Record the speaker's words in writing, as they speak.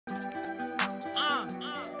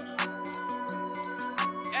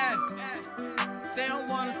They don't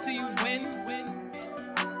wanna see you win.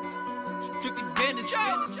 Strictly Biznis,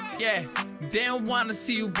 yeah. They don't wanna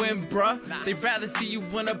see you win, bruh. They'd rather see you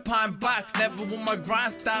win a pine box. Never will my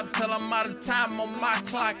grind stop till I'm out of time on my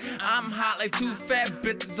clock. I'm hot like two fat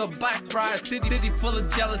bitches on Black Friday. City full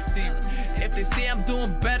of jealousy. If they see I'm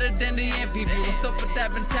doing better than they envy me, what's up with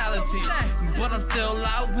that mentality? But I'm still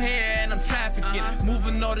out here and I'm trafficking,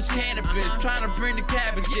 moving all this cannabis, trying to bring the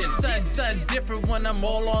cabbage in. Something different when I'm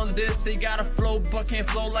all on this. They got a flow but can't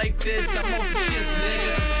flow like this. I'm off the shits,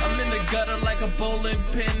 nigga. I'm in the gutter like a bowling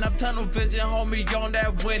pin. I'm tunnel vision, homie, on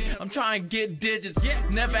that win. I'm trying to get digits.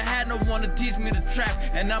 Never had no one to teach me to trap,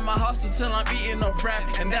 and I'ma hustle till I'm eating a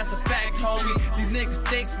rap, and that's a fact, homie. These niggas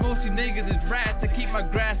stinks, most these niggas is rats. To keep my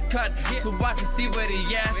grass cut so I can see where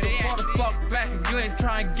they at. So fall the fuck back if you ain't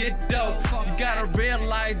trying to get dope. You gotta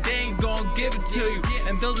realize they ain't gonna give it to you,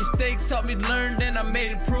 and those mistakes helped me learn, then I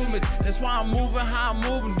made improvements. That's why I'm moving how I'm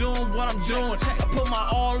moving, doing what I'm doing. I put my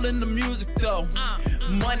all in the music though.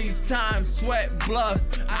 Money, time, sweat, blood,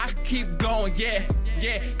 I keep going, yeah.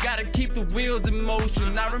 Gotta keep the wheels in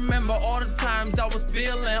motion. I remember all the times I was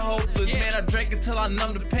feeling hopeless. Man, I drank it till I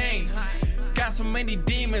numbed the pain. Got so many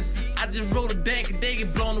demons, I just roll a dank and they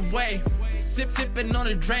get blown away. Sipping on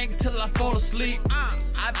a drink till I fall asleep.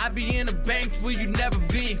 I be in the banks where you never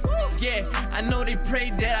be. Yeah, I know they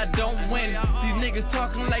pray that I don't win. These niggas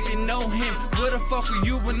talking like they know him. Where the fuck were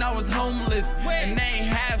you when I was homeless? And they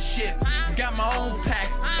ain't have shit. Got my own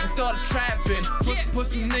packs and started trapping. Put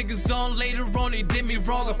some niggas on, later on they did me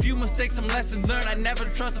wrong. A few mistakes, some lessons learned. I never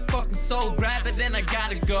trust a fucking soul. Grab it, then I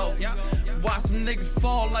gotta go. Watch some niggas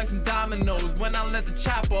fall like some dominoes when I let the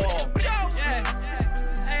chopper off.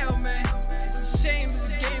 Hey, oh man. Shame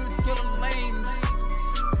this game is full of lames.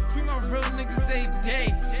 Free my real niggas every day.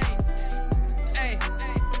 Hey.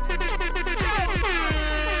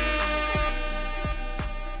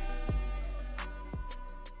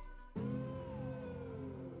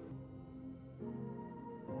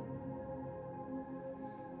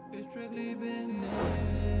 It's strictly business.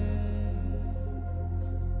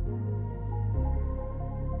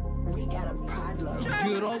 We got a problem.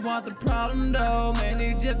 You don't want the problem though, man,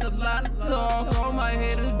 it's just a lot of talk. All my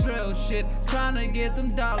haters drill shit, trying to get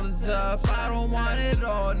them dollars up. I don't want it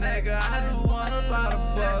all, nigga, I just want a lot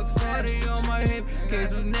of bucks. 40 on my hip,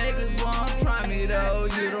 case you niggas won't try me though.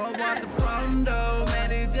 You don't want the problem though,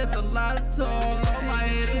 man, it's just a lot of talk. All my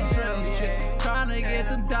haters drill shit, trying to get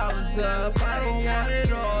them dollars up. I don't want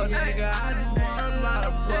it all, nigga, I just want a lot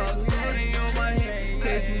of bucks. 40 on my hip,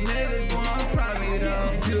 case you niggas won't try me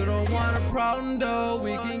though. You don't want a problem though,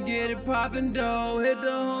 we can get it poppin' though. Hit the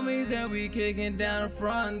homies and we kicking down the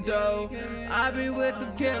front door. I be with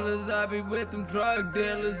them killers, I be with them drug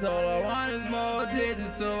dealers. All I want is more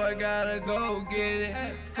digits, so I gotta go get it.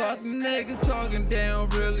 Fuck them niggas talking, they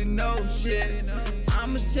don't really know shit.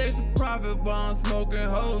 I'ma chase the profit while I'm smoking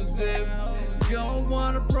whole zip. You don't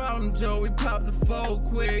want a problem, Joe, we pop the foe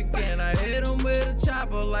quick. And I hit him with a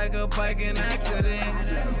chopper like a biking accident.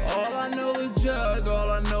 All I know is jug,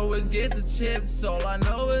 all I know is get the chips. All I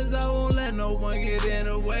know is I won't let no one get in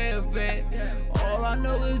the way of it. All I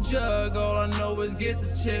know is jug, all I know is get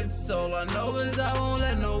the chips. All I know is I won't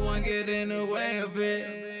let no one get in the way of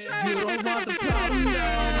it. You don't want the problem, no,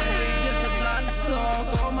 it's just a lot of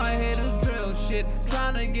talk. All my haters drill shit,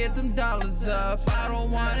 trying to get them dollars up. I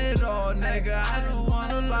don't want it all, nigga, I just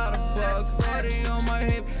want a lot of bucks. 40 on my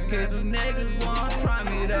hip, case you niggas won't try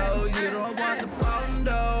me though. You don't want the problem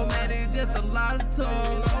though, man, it's just a lot of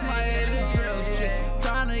talk. All my haters drill shit,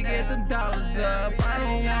 trying to get them dollars up. I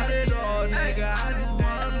don't want it all, nigga, I just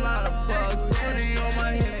want a lot of bucks. 40 on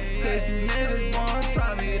my hip, case you niggas won't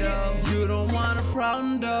try me though. You don't want a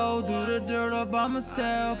problem though, do the dirt all by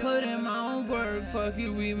myself. Put in my own work, fuck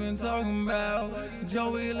you we been talking about.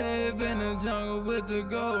 Joey live in the jungle with the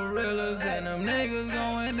gorillas, and them niggas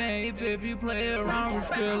going ape if you play around with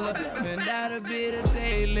Stricly. And that'll be the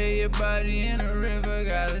day, lay your body in the river.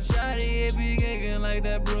 Got a shotty, it be kicking like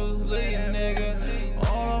that Bruce Lee nigga.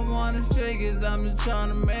 All I want is figures, I'm just trying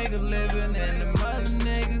to make a living. And the mother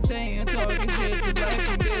niggas ain't talking shit just like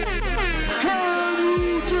you did.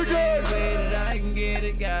 I can get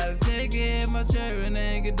it, gotta take it in my chair and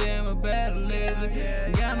then get damn a better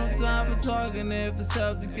living. Got no time for talking if the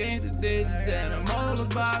subject ain't the digits. And I'm all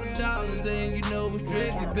about the dollars, and you know it's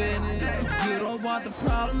strictly business. You don't want the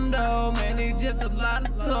problem though, man, it's just a lot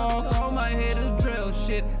of talk. All my haters drill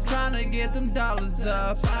shit, trying to get them dollars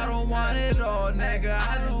up. I don't want it all, nigga,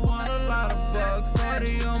 I just want a lot of bucks.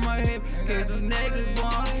 40 on my hip, case you niggas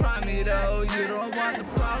won't try me though. You don't want the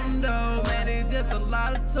problem though, man, it's just a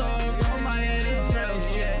lot of talk. All my haters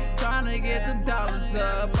drill shit, trying to get them dollars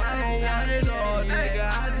up. I don't want it all, nigga,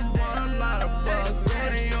 I just want a lot of bucks.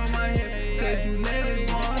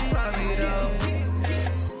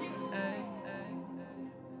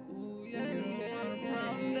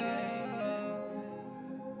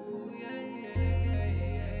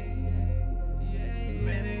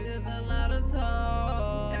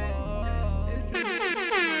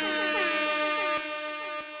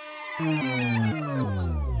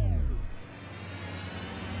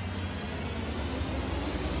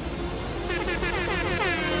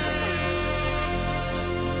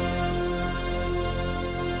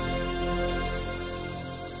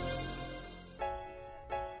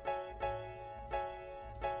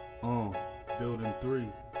 Building 3.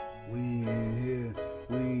 We in here.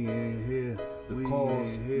 We in here. The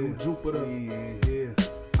cause. New Jupiter. We in here.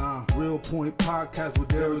 Real Point Podcast with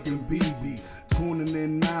Derek and BB. Tuning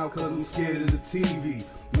in now cause I'm scared of the TV.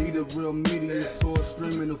 Need a real media source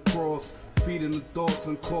streaming across. Feeding the thoughts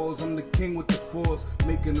and calls. I'm the king with the force.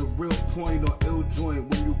 Making a real point or ill joint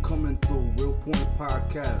when you coming through. Real Point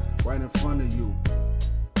Podcast right in front of you.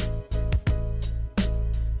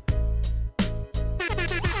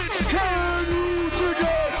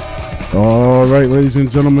 All right, ladies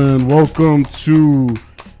and gentlemen, welcome to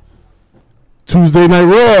Tuesday Night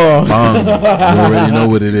Raw. You already know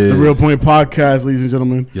what it is. The Real Point Podcast, ladies and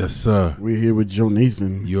gentlemen. Yes, sir. We're here with Joe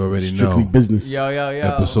Nathan. You already Stricly know. Biznis. Yo.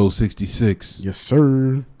 Episode 66. Yes,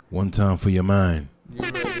 sir. One time for your mind. You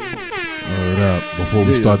ready? Word up. Before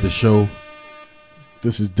we Yeah. start the show,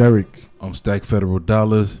 This is Derek. I'm Stack Federal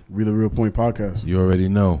Dollars. We the Real Point Podcast. You already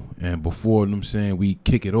know. And before, you know what I'm saying, we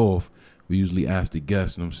kick it off, we usually ask the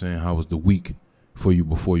guests, you know what I'm saying, how was the week for you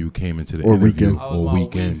before you came into the Or interview? weekend. How was Or my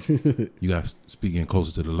weekend. You guys speaking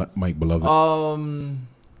closer to the mic, beloved.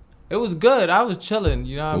 It was good. I was chilling.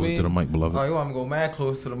 You know what I Closer mean? to the mic, beloved. Oh, you want me to go mad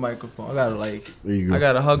close to the microphone? I gotta There you go. I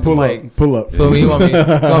gotta hug pull the up. mic. Pull up. Feel me? You want me to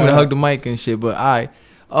hug the mic and shit? But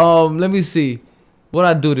let me see what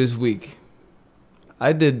I do this week.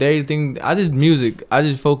 I did everything. I did music. I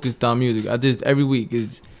just focused on music. I just every week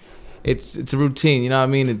it's a routine. You know what I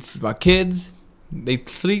mean? It's my kids. They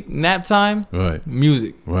sleep, nap time, Right.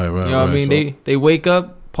 music. Right. You know what I mean? They wake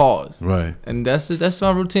up, pause, Right. and that's my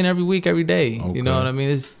routine every week, every day. You know Okay. what I mean?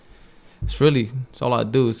 It's all I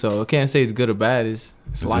do. So I can't say it's good or bad. It's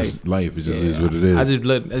life. Just life. It just Yeah. is what it is. I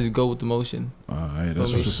just go with the motion. All right. That's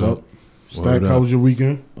Feel me? what's up. Stack, Word how up. was your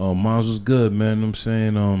weekend? Mine was good, man. You know what I'm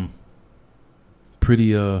saying,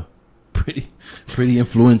 pretty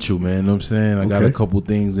influential, man. You know what I'm saying? I got a Okay. couple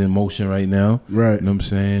things in motion right now. Right. You know what I'm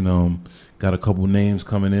saying? Got a couple names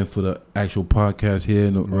coming in for the actual podcast here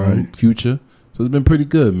in the Right. future. So it's been pretty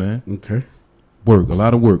good, man. Okay. A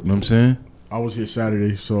lot of work, you know what I'm saying? I was here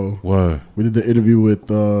Saturday, so Word. we did the interview with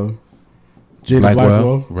Jada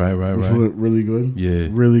Blackwell. Blackwell. Right. Which went really good. Yeah.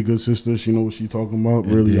 Really good sister. She know what she's talking about.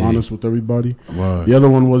 Really Indeed. honest with everybody. Word. The other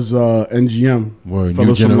one was NGM. Word. New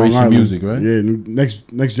Fellas from Long generation Island. music, right? Yeah,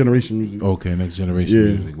 next generation music. Okay, next generation Yeah,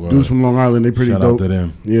 music. Word. dudes from Long Island, they pretty Shout dope. out to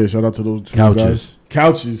them. Yeah, shout out to those two Couches. guys.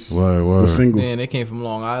 Couches. Word. The single. Man, they came from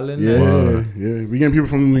Long Island. Yeah, Word. yeah. We getting people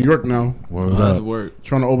from New York now. Word That's up. work.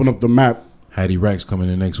 Trying to open up the map. Hattie Racks coming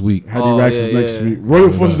in next week. Hattie Oh, Racks yeah, is next yeah. week. Royal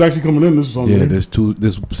Word Flush is up. actually coming in this Sunday. Yeah, this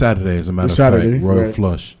Saturday, as a matter This of Saturday, fact. Royal right.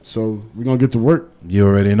 Flush. So we're going to get to work. You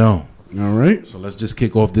already know. All right. So let's just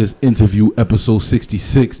kick off this interview, episode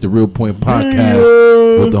 66, the Real Point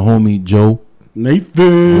Podcast, with the homie Joe.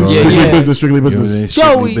 Nathan. Yeah, Strictly yeah. Business, Strictly You know what I'm saying? Business.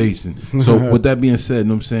 Strictly Joey. Basin. So with that being said, you know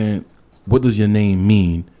what I'm saying, what does your name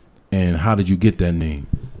mean, and how did you get that name?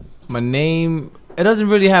 My name, it doesn't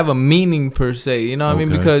really have a meaning per se. You know what I mean?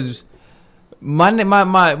 Okay. Because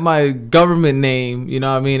my government name, you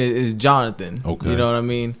know what I mean, is Jonathan. Okay. You know what I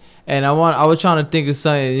mean? And I was trying to think of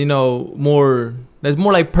something, you know, that's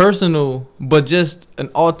more like personal, but just an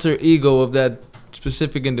alter ego of that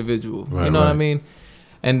specific individual. Right, you know what I right. mean?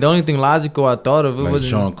 And the only thing logical I thought of, it Like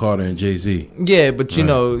wasn't Sean Carter and Jay-Z. Yeah, but you Right.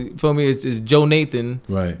 know, for me, it's Joe Nathan,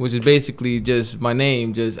 Right. which is basically just my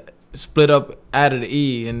name, just split up, added the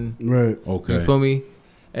E, and Right. Okay. you feel me?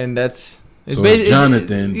 And it's So basi- it's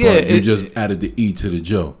Jonathan, yeah, but you it- just added the E to the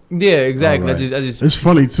Joe. yeah, exactly. All right. I just It's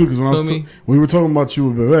funny, too, because Feel me? when we were talking about you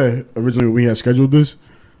with Bebe, originally when we had scheduled this,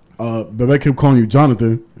 Bebe kept calling you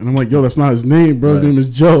Jonathan. And I'm like, yo, that's not his name, bro. His Right. name is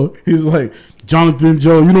Joe. He's like, Jonathan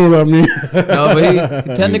Joe. You know what I mean? no,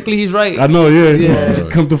 but technically he's right. I know, yeah. Yeah.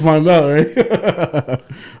 Come to find out, right?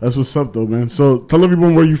 That's what's up, though, man. So tell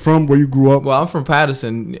everyone where you from, where you grew up. Well, I'm from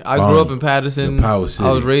Patterson. I grew up in Patterson. the PowerCity.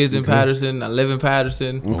 I was raised in Okay. Patterson. I live in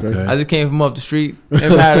Patterson. Okay. I just came from up the street in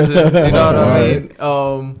Patterson. You know what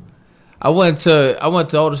I mean? I went to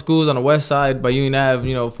all the schools on the west side by Union Ave.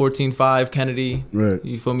 You know, 14-5 Kennedy. Right.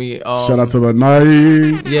 You feel me? Shout out to the night.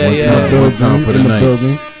 Yeah, One yeah. time, one time for the in the Knights.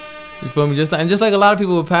 building. You feel me? Just like a lot of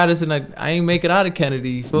people with Patterson, I ain't make it out of Kennedy.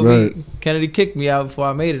 You feel Right. me? Kennedy kicked me out before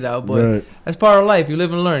I made it out, but Right. that's part of life. You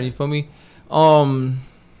live and learn. You feel me?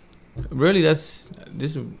 Really, this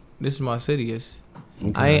is my city. It's,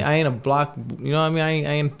 I ain't a block. You know what I mean?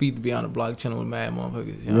 I ain't beat to be on a block chilling with mad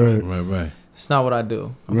motherfuckers. You know what I mean? Right. Right. It's not what I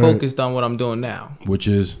do. I'm Right. focused on what I'm doing now. Which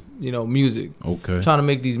is You know, music. okay. Trying to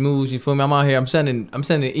make these moves. You feel me? I'm out here. I'm sending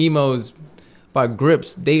emails by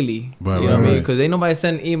grips daily. Right, you know what I mean? right. Because ain't nobody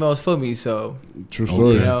sending emails for me. So True Okay.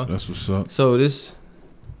 story. You know? That's what's up. So this,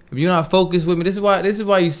 if you're not focused with me, this is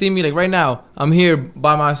why you see me like right now. I'm here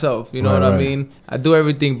by myself. You know what I mean? I do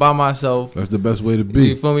everything by myself. That's the best way to be.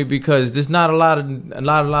 You feel me? Because there's not a lot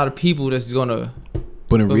of people that's gonna.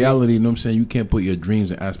 But in reality, you know what I'm saying, you can't put your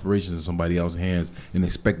dreams and aspirations in somebody else's hands and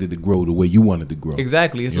expect it to grow the way you want it to grow.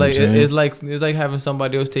 Exactly. It's like having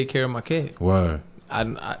somebody else take care of my kid. Why?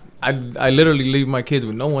 I literally leave my kids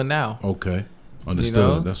with no one now. Okay. Understood. You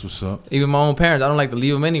know? That's what's up. Even my own parents, I don't like to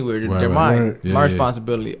leave them anywhere. They're mine. Right. Yeah, my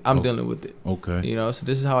responsibility. I'm dealing with it. Okay. You know, so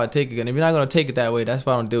this is how I take it. And if you're not gonna take it that way, that's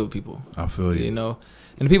why I don't deal with people. I feel you. You know,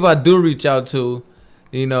 and the people I do reach out to,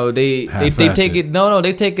 you know, they take it. No,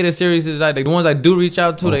 they take it as serious as like the ones I do reach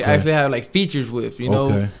out to. They actually have like features with. You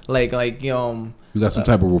know, like you got some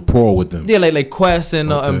type of rapport with them. Yeah, like Quest and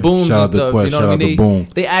Booms Shout and stuff. Quest, you know what I mean? Boom.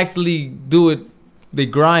 They actually do it. They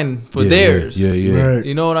grind for theirs. Yeah. Right.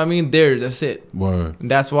 You know what I mean? Theirs. That's it. Word. And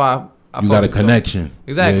that's why I you got a connection.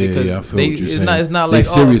 Exactly. Yeah, I feel what you're saying. It's not like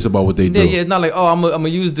they're serious about what they do. Yeah. It's not like I'm gonna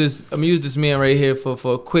use this man right here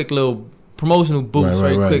for a quick little promotional boost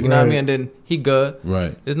right quick. You know what I mean? And then he good.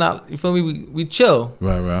 Right. It's not. You feel me? We chill.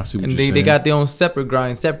 Right. I see what and you're saying. they got their own separate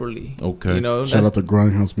grind separately. Okay. You know. Shout out to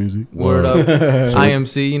Grindhouse Music. Word up.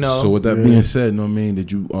 IMC. You know. So with that being said, you know what I mean?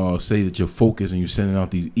 Did you say that you're focused and you're sending out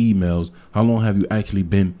these emails? How long have you actually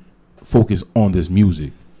been focused on this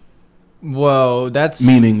music? Well, that's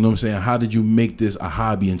meaning, you know what I'm saying, how did you make this a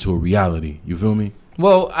hobby into a reality? You feel me?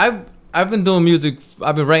 Well, I've been doing music.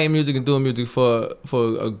 I've been writing music and doing music for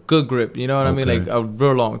a good grip. You know what I mean? Like a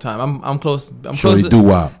real long time. I'm close. I'm close.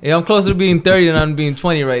 Yeah, I'm closer to being 30 than I'm being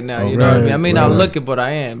 20 right now. You know what I mean? I may not look it, but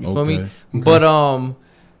I am. You feel me? But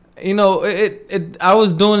you know, I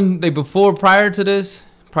was doing like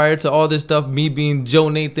prior to all this stuff, me being Joe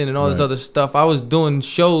Nathan and all this other stuff, I was doing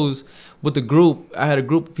shows with the group. I had a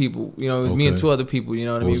group of people, you know, it was me and two other people, you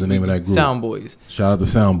know what I mean? What was the name of that group? Sound Boys. Shout out to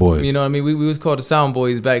Sound Boys. You know what I mean? We was called the Sound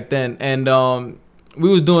Boys back then. And we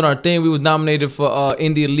was doing our thing. We was nominated for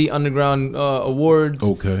Indie Elite Underground Awards.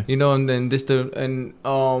 Okay. You know, and then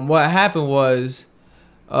what happened was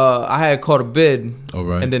I had caught a bid. All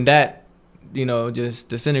right. And then that, you know, just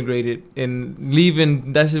disintegrated and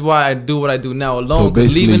leaving. That's why I do what I do now alone. So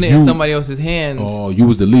leaving it in somebody else's hands. Oh, you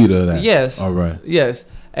was the leader of that. Yes. All right. Yes.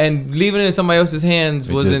 And leaving it in somebody else's hands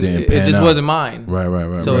wasn't mine.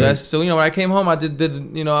 Right. So you know, when I came home, I just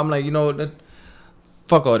did, you know, I'm like, you know,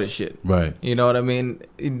 fuck all this shit. Right. You know what I mean?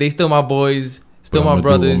 They still my boys, still my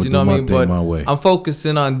brothers, you know what I mean? But I'm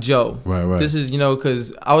focusing on Joe. Right. This is, you know,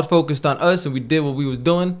 because I was focused on us and we did what we was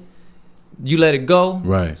doing. You let it go.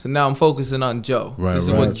 Right. So now I'm focusing on Joe. Right. This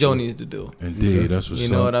is what Joe needs to do. Indeed. That's what's up.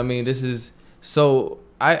 You know what I mean? This is, so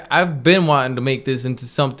I've been wanting to make this into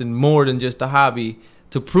something more than just a hobby,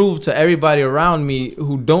 to prove to everybody around me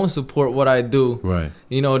who don't support what I do, right?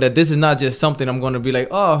 You know, that this is not just something I'm going to be like,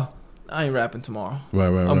 oh, I ain't rapping tomorrow. Right.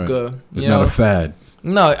 I'm good. It's not a fad.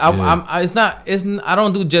 No, it's not. I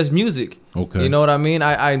don't do just music. Okay. You know what I mean?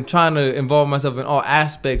 I'm trying to involve myself in all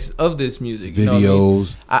aspects of this music. Videos. You know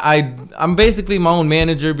what I mean? I'm basically my own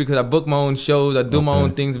manager because I book my own shows. I do my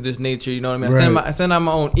own things of this nature. You know what I mean? I send out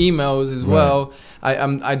my own emails as well.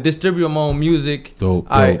 I distribute my own music. Dope.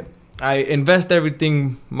 I invest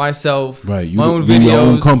everything myself. Right. My own videos. Your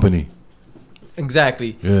own company.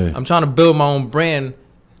 Exactly. Yeah. I'm trying to build my own brand.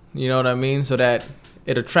 You know what I mean? So that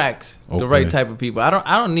it attracts the right type of people. I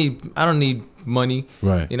don't need money.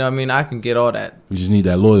 Right. You know what I mean? I can get all that. We just need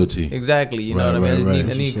that loyalty. Exactly. You know what I mean?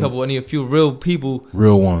 I need a few real people.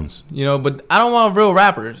 Real ones. You know, but I don't want real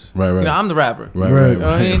rappers. Right. You know, I'm the rapper. Right. You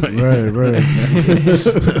know what I mean?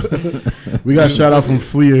 Right. We got a shout out from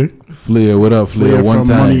Fleer. What up, Fleer? One from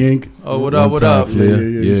time. Money Inc. Oh, what up, Fleer?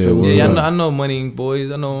 Yeah, I know Money Inc.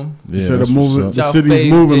 boys. I know them. Yeah, said the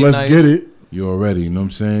city's moving. Let's get it. You already, you know what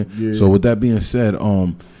I'm saying? Yeah. So with that being said,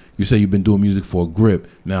 you say you've been doing music for a grip.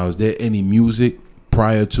 Now, is there any music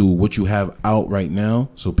prior to what you have out right now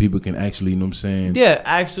so people can actually, you know what I'm saying? Yeah,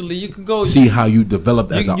 actually, you can go see how you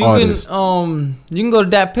developed as an artist. You can go to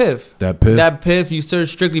Dat Piff. Dat Piff. You search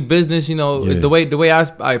Strictly Biznis, you know, the way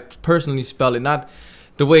I personally spell it, not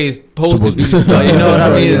the way it's supposed to be spelled. You know what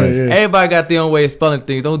I mean? Yeah. Everybody got their own way of spelling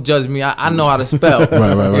things. Don't judge me. I know how to spell.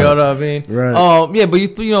 Right. You know what I mean? Right. Yeah, but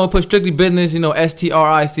you know, put Strictly Biznis, you know,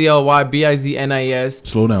 STRICLY BIZNIS.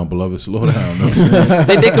 Slow down, beloved. Slow down. You know what I'm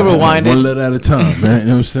saying? they can rewind it. One letter at a time, man. You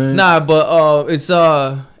know what I'm saying? Nah, but it's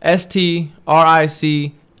STRICLY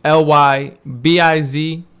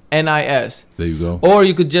BIZNIS. There you go. Or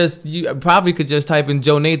you probably could just type in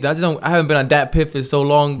Joe Nathan. I haven't been on Dat Piff in so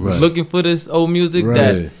long looking for this old music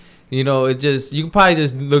that, you know, you can probably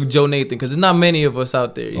just look Joe Nathan because there's not many of us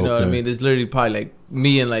out there. You know what I mean? There's literally probably like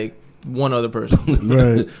me and like one other person.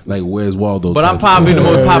 Right. Like Where's Waldo? But I'm type probably the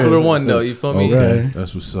shit. most popular one though. You feel me? Okay, Right.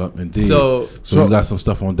 that's what's up. Indeed. So you got some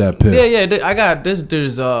stuff on that pit. yeah. I got this.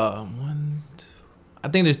 There's I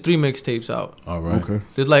think there's 3 mixtapes out. All right. Okay.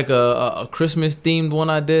 There's like a Christmas themed one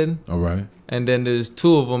I did, All right. and then there's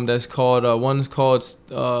 2 of them that's called one's called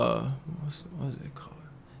what's it called?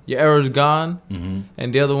 Your Era's Gone, Mm-hmm.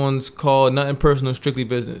 and the other one's called Nothing Personal, Strictly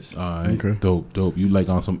Business. All right. Okay. Dope. You like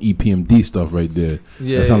on some EPMD stuff right there.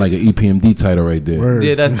 Yeah, That sound like an EPMD title right there. Word.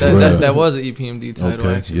 yeah. That was an EPMD title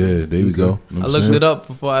Okay. actually. Yeah. There we go. I looked it up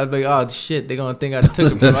before. I was like, oh shit, they're gonna think I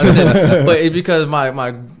took it from but it's because my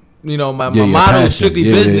your model is passion. strictly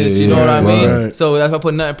Yeah, business. You know what I mean? Right. So that's why I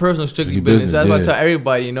put nothing personal, strictly Strictly business. That's why I business, tell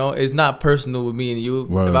everybody, it's not personal with me and you.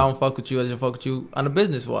 Word. If I don't fuck with you, I just fuck with you on a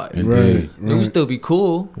business wise. Indeed. Right. We still be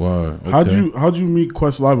cool. Wow. Okay. How'd you meet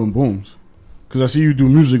Questlove and Booms? Because I see you do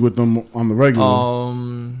music with them on the regular.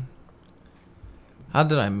 How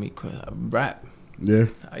did I meet rap? Yeah.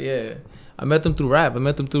 Yeah, I met them through rap. I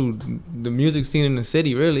met them through the music scene in the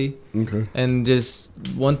city, really. Okay. And just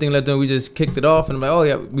one thing led to we just kicked it off, and I'm like, oh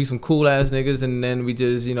yeah, we some cool ass niggas, and then we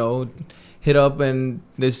just hit up and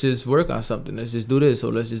let's just work on something. Let's just do this,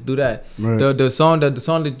 or let's just do that. Right. The song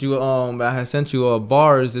that you I had sent you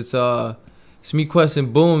bars. It's Me Quest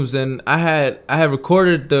and Booms, and I had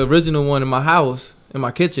recorded the original one in my house in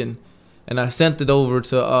my kitchen, and I sent it over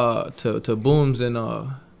to Booms and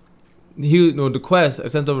the Quest. I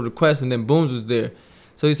sent over the Quest, and then Booms was there,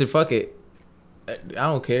 so he said, "Fuck it, I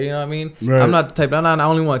don't care." You know what I mean? Right. I'm not the type. I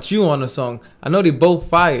only want you on the song. I know they both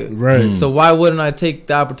fire. Right. So why wouldn't I take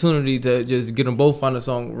the opportunity to just get them both on the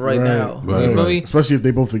song right now? Right. You feel me? Especially if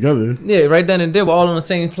they both together. Yeah, right then and there, we're all in the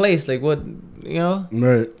same place. Like what,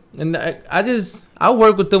 Right. And I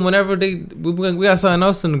work with them whenever we got something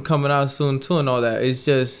else coming out soon too, and all that.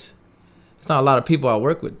 It's not a lot of people I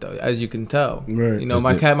work with though, as you can tell. Right.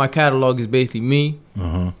 My catalog is basically me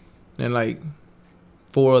Uh-huh. and like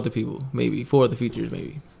 4 other people, maybe 4 other features,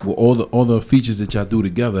 maybe. Well, all the features that y'all do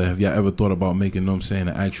together, have y'all ever thought about making, an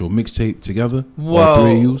actual mixtape together? All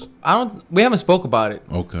 3 of you? We haven't spoke about it.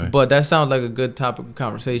 Okay. But that sounds like a good topic of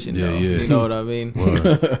conversation. Yeah, though. yeah. You know what I mean? Word.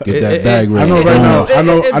 Get that bag I ready. know right now.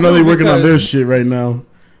 It I know they're working on because- their shit right now.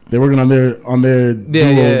 They're working on their duo,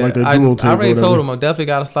 Yeah. like their I duo tape. already or told whatever. them I definitely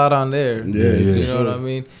got to slide on there. Yeah, You yeah. know what I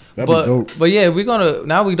mean? That'd be dope. But yeah, we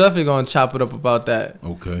definitely gonna chop it up about that.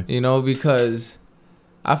 Okay. Because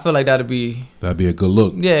I feel like that'd be a good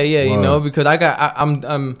look. yeah. Wow. Because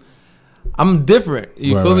I'm different.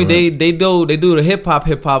 You Right, feel me? right. They do the hip hop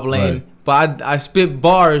lane, Right. but I spit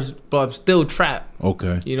bars, but I'm still trap.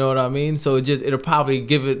 Okay. You know what I mean? So it'll probably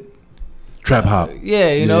give it. Trap hop.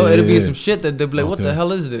 Yeah, Yeah, it'll be yeah. some shit that they'll be like, what Okay. the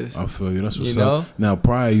hell is this? I feel you. That's what's You up. know? Now,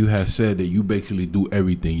 prior, you had said that you basically do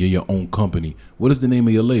everything. You're your own company. What is the name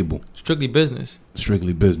of your label? Strictly Business.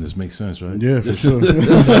 Strictly Business. Makes sense, right? Yeah, for sure.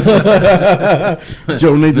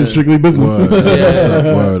 Joe Nathan, Strictly Business. Word. That's what's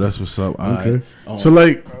up. Word. That's what's up. All Okay. right. So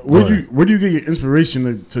like, where Go do you get your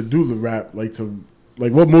inspiration to do the rap? Like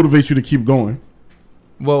what motivates you to keep going?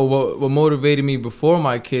 Well, what motivated me before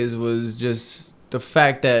my kids was just the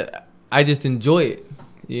fact that I just enjoy it.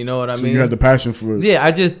 You know what I So mean? you had the passion for it.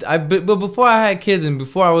 Yeah, but before I had kids and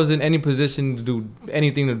before I was in any position to do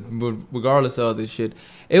anything regardless of all this shit,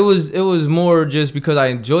 it was more just because I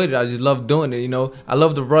enjoyed it. I just loved doing it. I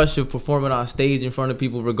love the rush of performing on stage in front of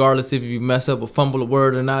people, regardless if you mess up or fumble a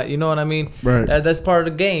word or not. You know what I mean? Right. That's part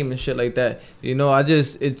of the game and shit like that.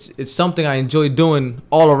 It's something I enjoy doing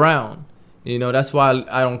all around. That's why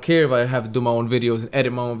I don't care if I have to do my own videos and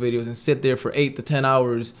edit my own videos and sit there for 8 to 10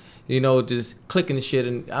 hours. Just clicking shit,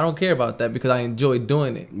 and I don't care about that because I enjoy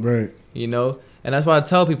doing it. Right. And that's why I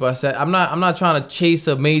tell people, I said I'm not trying to chase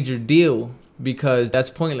a major deal because that's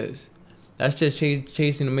pointless. That's just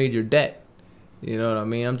chasing a major debt. You know what I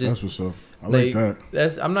mean? I'm just That's what's up. I like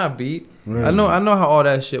that. I'm not beat. Right. I know how all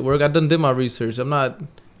that shit work. I did my research. I'm not,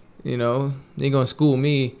 you ain't gonna school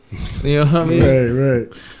me. You know what I mean? Right.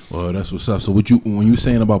 Well, that's what's up. So when you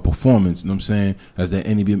saying about performance, you know what I'm saying?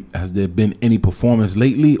 Has there been any performance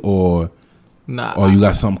lately, or Nah. or you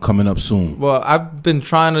got something coming up soon? Well, I've been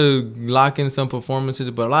trying to lock in some performances,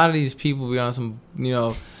 but a lot of these people be on some,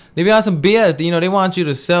 they be on some BS. They want you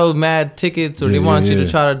to sell mad tickets, or they want you to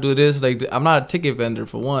try to do this. Like, I'm not a ticket vendor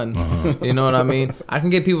for one. You know what I mean? I can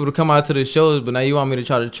get people to come out to the shows, but now you want me to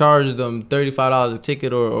try to charge them $35 a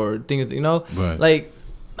ticket or things, Right. Like,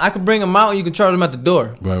 I could bring them out and you can charge them at the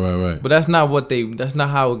door. Right. But that's not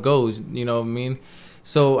how it goes. You know what I mean?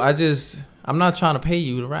 So I'm not trying to pay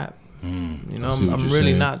you to rap. I see what I'm you're really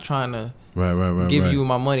saying. not trying to Right. give you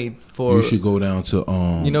my money for. You should go down to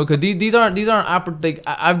Because these aren't like,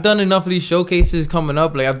 I've done enough of these showcases coming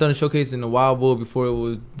up. Like, I've done a showcase in the Wild Bull before it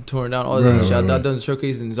was torn down, all that shit. I've done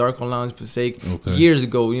showcases in Zarko Lounge, Passaic years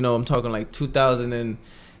ago. You know, I'm talking like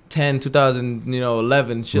 2010,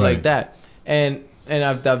 2011, shit like that. And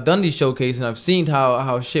I've done these showcases and I've seen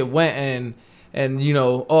how shit went and you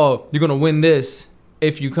know, oh, you're gonna win this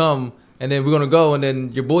if you come. And then we're gonna go, and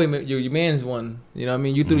then your man's won. You know what I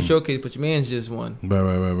mean? You threw the showcase, but your man's just won.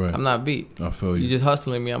 Right. I'm not beat. I feel you. You just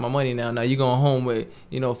hustling me on my money now. Now you going home with,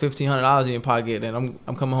 you know, $1,500 in your pocket, and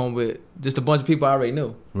I'm coming home with just a bunch of people I already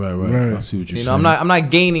knew. Right. I see what you're saying. You know, I'm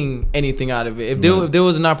not gaining anything out of it. If there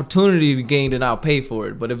was an opportunity to gain, then I'll pay for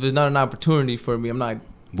it. But if there's not an opportunity for me, I'm not.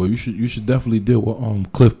 Well, you should definitely deal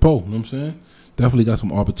with Cliff Poe. You know what I'm saying? Definitely got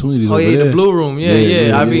some opportunities. Oh over yeah, there. the Blue Room.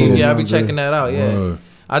 Yeah. I be checking that out. Yeah. Word.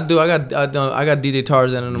 I got DJ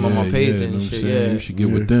Tarzan and them on my page and shit. Yeah, you should get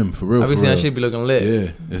with them for real. Obviously, that shit be looking lit.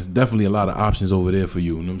 Yeah, there's definitely a lot of options over there for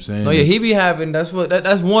you. You know what I'm saying? No, yeah, he be having. That's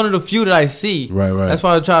one of the few that I see. Right. That's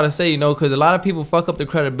why I try to say, you know, because a lot of people fuck up the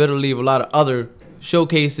credibility of a lot of other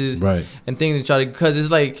showcases, and things and try to. Because it's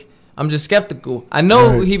like I'm just skeptical. I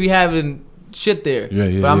know he be having shit there,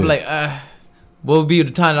 but I'm like, what would be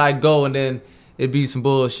the time that I go and then it'd be some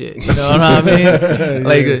bullshit. You know what I mean?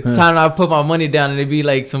 Like the time I put my money down and it'd be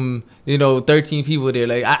like some, you know, 13 people there.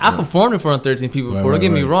 Like I performed in front of 13 people before. Don't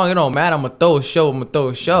get me wrong. It don't matter. I'm gonna throw a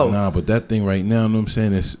show. Nah, but that thing right now, you know what I'm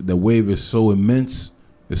saying? Is the wave is so immense.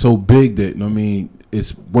 It's so big that, you know what I mean,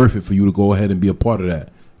 it's worth it for you to go ahead and be a part of that.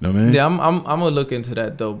 You know what I mean? Yeah, I'm gonna look into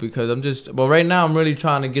that though, because but right now I'm really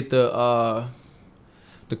trying to get the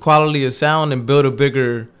quality of sound and build a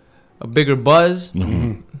bigger buzz.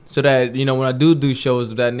 Mm-hmm. So that, you know, when I do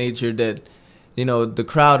shows of that nature, that, you know, the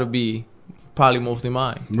crowd will be probably mostly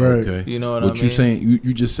mine. Right. Okay. You know what I mean? You saying,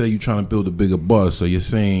 you just say you're trying to build a bigger buzz. So you're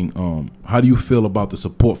saying, how do you feel about the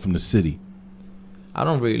support from the city? I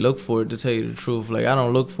don't really look for it, to tell you the truth. Like, I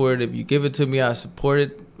don't look for it. If you give it to me, I support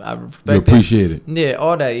it. I respect it. You appreciate it. Yeah,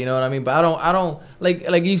 all that. You know what I mean? But I don't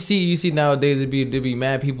like you see nowadays there be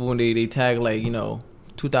mad people when they tag, like, you know,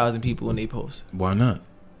 2,000 people when they post. Why not?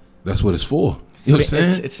 That's what it's for. You know what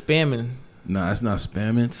I'm saying? It's spamming. Nah, it's not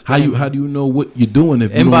spamming. How do you know what you're doing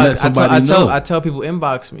if you don't let somebody know? know? I tell people,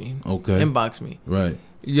 inbox me. Okay. Inbox me. Right.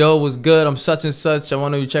 Yo, what's good? I'm such and such. I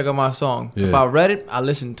want you to check out my song. Yeah. If I read it, I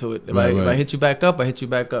listen to it. If I hit you back up, I hit you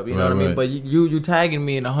back up. You know what I mean? But you tagging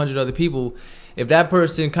me and 100 other people. If that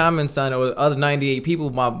person comments on it, or the other 98 people,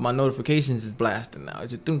 my notifications is blasting now.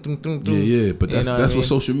 It's just dum, dum, dum, dum. Yeah. But that's what I mean? what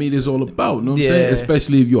social media is all about. You know what I'm saying?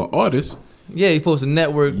 Especially if you're an artist. Yeah, you're supposed to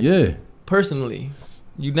network. Yeah. Personally,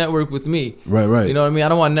 you network with me. Right. You know what I mean? I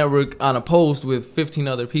don't want to network on a post with 15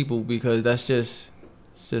 other people, because that's just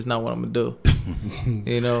not what I'm gonna do.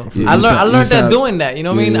 You know, I learned that doing that. You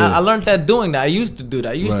know what I mean? I learned that doing that. I used to do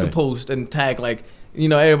that. I used to post and tag, like, you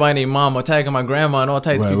know, everybody named mama, tagging my grandma and all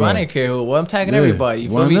types of people. I didn't care who it was. I'm tagging everybody. You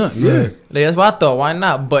feel me? Not? Yeah. Like, that's what I thought. Why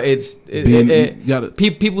not? But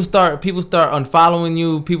people start unfollowing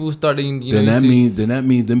you. People start. Then that means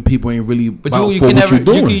them people ain't really but about you for can what never you're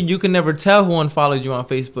doing. you can never tell who unfollowed you on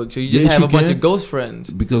Facebook. So you just have a bunch of ghost friends.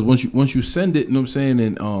 Because once you send it, you know what I'm saying,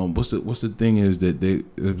 and what's the thing is that it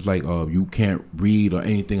was like you can't read or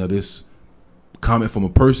anything of this comment from a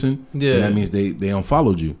person. Yeah. And that means they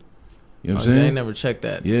unfollowed you. You know what I'm saying? I ain't never checked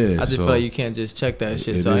that. Yeah. I just feel like you can't just check that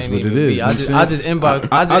shit. So I ain't what even it is, be. I just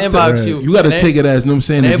inbox you. You gotta take it as, you know what I'm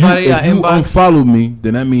saying? If you unfollow me,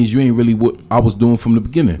 then that means you ain't really what I was doing from the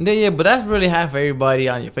beginning. Yeah, but that's really half of everybody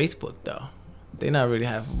on your Facebook though. They not really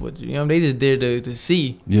half of what you know. They just there to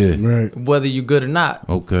see whether you good or not.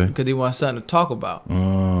 Okay. Because they want something to talk about.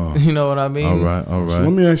 You know what I mean? All right. So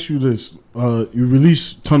let me ask you this: you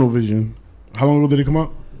released Tunnel Vision. How long ago did it come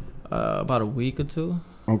out? About a week or two.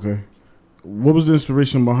 Okay. What was the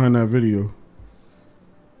inspiration behind that video?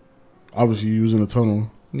 Obviously, using a tunnel.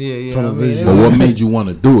 Yeah. Tunnel vision. But what made you want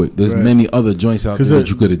to do it? There's many other joints out there that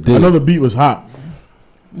you could have did. I know the beat was hot.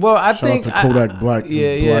 Well, I Shout think out to Kodak Black.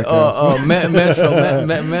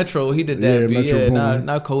 Metro. He did that. Metro Boomin.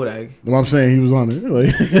 Not Kodak. What I'm saying, he was on it.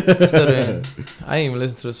 Like I didn't even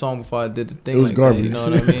listen to the song before I did the thing. It was like garbage. That, you know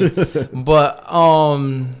what I mean? But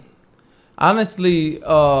honestly,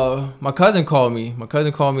 my cousin called me.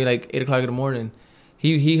 Like 8 o'clock in the morning.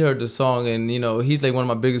 He heard the song, and you know he's like one of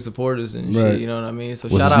my biggest supporters and shit. You know what I mean? So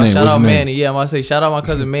shout out Manny. Yeah, I'm gonna say shout out my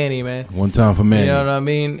cousin Manny, man. One time for Manny. You know what I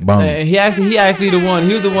mean? And he actually the one.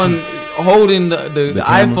 He was the one holding the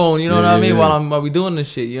iPhone. You know what I mean? While we doing this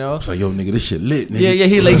shit. You know? It's like, yo, nigga, this shit lit. Nigga. Yeah.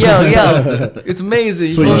 He's like, yo, it's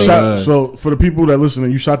amazing. So you shot. So for the people that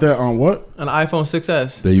listening, you shot that on what? An iPhone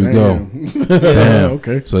 6s. There you go. Yeah.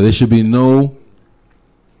 Okay. So there should be no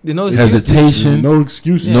hesitation, no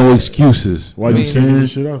excuses, no excuses. Why you saying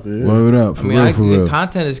this shit out there? Yeah. Word up, for real.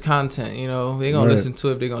 Content is content. You know, they gonna listen to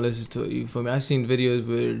it. They gonna listen to it. You feel me? I seen videos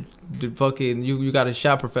where the fucking you got a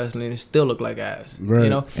shot professionally and it still look like ass. Right. You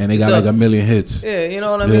know, and they got like a million hits. Yeah, you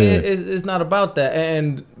know what I mean. It's not about that.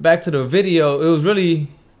 And back to the video, it was really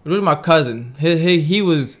my cousin. It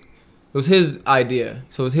was his idea.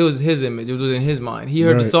 So it was his image. It was in his mind. He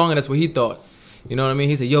heard the song and that's what he thought. You know what I mean?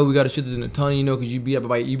 He said, "Yo, we gotta shoot this in the tunnel, you know, because you be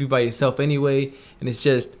by yourself anyway, and it's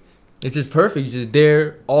just perfect. You're just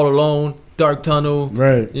there, all alone, dark tunnel,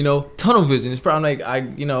 right? You know, tunnel vision. It's probably like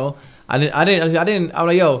I'm like,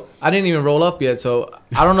 yo, I didn't even roll up yet, so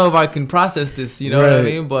I don't know if I can process this. You know what I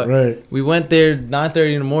mean? But we went there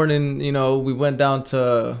 9:30 in the morning. You know, we went down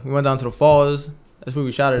to the falls. That's where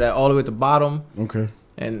we shot it at, all the way at the bottom. Okay.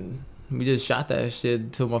 And we just shot that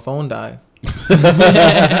shit till my phone died.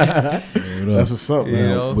 That's what's up, man. You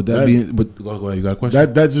know? Go ahead, you got a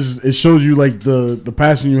question? That just it shows you like the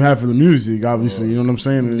passion you have for the music. Obviously, you know what I'm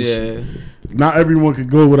saying. Not everyone could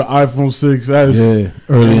go with an iPhone 6s.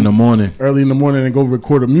 Early in the morning, and go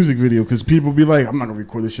record a music video because people be like, I'm not gonna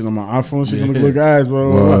record this shit on my iPhone. Shit gonna look ass,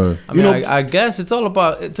 blah, blah, blah. I mean, I guess it's all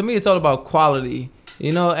about. To me, it's all about quality.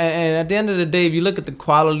 You know, and at the end of the day, if you look at the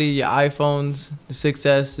quality of your iPhones, the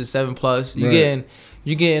 6s, the 7 Plus, you're getting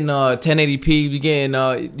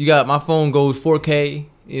 1080p. You got my phone goes 4K.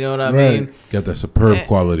 You know what I mean? Got that superb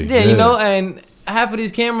quality. Yeah, you know, and half of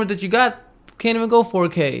these cameras that you got can't even go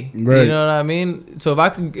 4K. Right. You know what I mean? So if I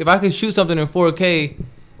could shoot something in 4K,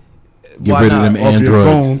 get rid of them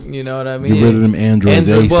Androids. You know what I mean? Get rid of them Androids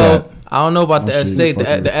ASAP. Well, I don't know about the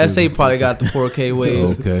S8. The S8 probably got the 4K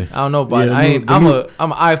wave. Okay. I don't know about it. I'm an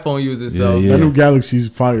iPhone user, so that new Galaxy's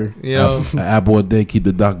fire. You know, an apple a day keep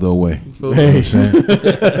the doctor away. Hey. You know what I'm saying?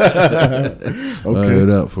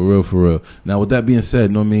 Okay. Up for real. Now, with that being said,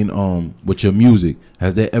 you know what I mean? With your music,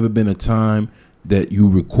 has there ever been a time that you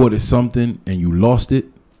recorded something and you lost it?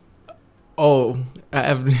 Oh.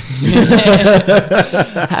 When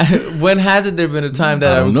hasn't there been a time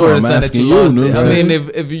that I recorded something that you lost it? I mean,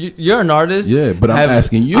 if you're an artist, but I'm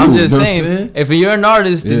asking you. I'm just saying, if you're an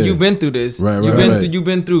artist, then you've been through this. Right. You've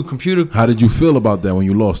been through computer. How did you feel about that when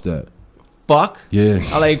you lost that? Fuck. Yeah.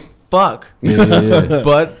 I like fuck. Yeah.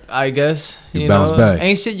 But I guess you know, back.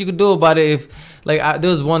 Ain't shit you could do about it. If there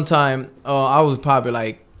was one time, I was probably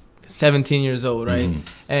like 17 years old, right? Mm-hmm.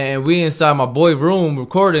 And we inside my boy room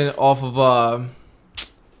recording off of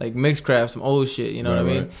like Mixcraft, some old shit, you know what I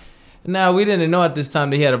mean? Right. Now, we didn't know at this time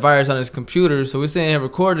that he had a virus on his computer, so we're sitting here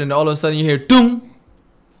recording, and all of a sudden you hear, doom!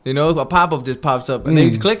 You know, a pop-up just pops up, and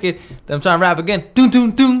then you click it, then I'm trying to rap again, doom, doom,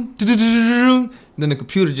 doom, doom, doom, doom, then the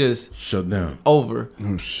computer just shut down. Over.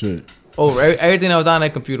 Oh, shit. Over. Everything that was on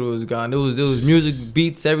that computer was gone. It was music,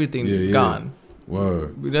 beats, everything gone.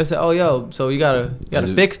 Word. We just said, "Oh, yo, so you gotta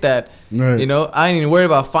fix that." Right. You know, I ain't even worried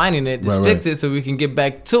about finding it. Just fix it so we can get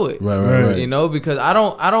back to it. Right. You know, because I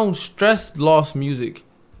don't stress lost music.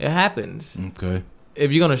 It happens. Okay.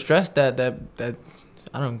 If you're gonna stress that I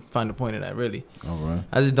don't find the point in that really. All right.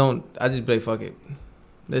 I just play fuck it.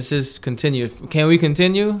 Let's just continue. Can we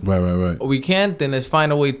continue? Right. We can't, then let's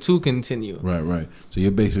find a way to continue. Right. So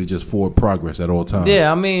you're basically just forward progress at all times.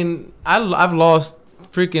 Yeah, I mean, I've lost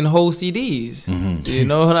freaking whole CDs. Mm-hmm. You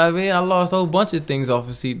know what I mean? I lost a whole bunch of things off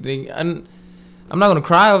of CD. And I'm not gonna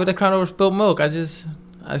cry over that, crying over spilled milk. I see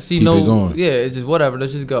keep it going. Yeah, it's just whatever.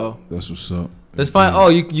 Let's just go. That's what's up. Let's find. Oh,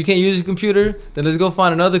 you can't use your computer? Then let's go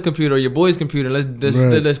find another computer or your boy's computer.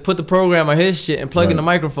 Let's put the program on his shit and plug in the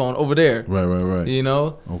microphone over there. Right. You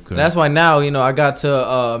know. Okay. And that's why now I got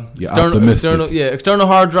to external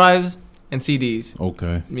hard drives and CDs.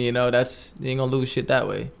 Okay. You know, you ain't gonna lose shit that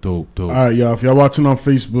way. Dope. All right, y'all. If y'all watching on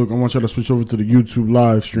Facebook, I want y'all to switch over to the YouTube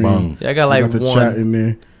live stream. Bang. Yeah, I got like the one chat in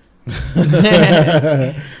there.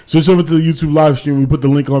 Switch over to the YouTube live stream. We put the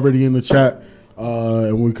link already in the chat,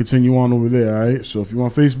 and we continue on over there. All right. So if you on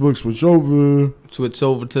Facebook, switch over. Switch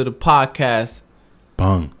over to the podcast.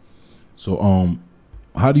 Bang. So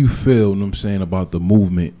how do you feel? You know what I'm saying about the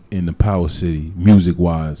movement in the PowerCity, music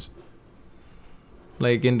wise?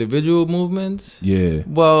 Like individual movements? Yeah.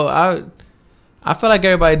 Well, I feel like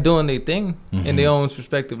everybody doing their thing in their own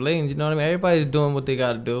respective lanes. You know what I mean? Everybody's doing what they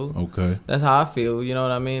got to do. Okay. That's how I feel. You know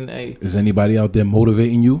what I mean? Hey, is anybody out there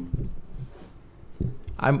motivating you?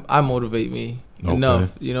 I motivate me enough.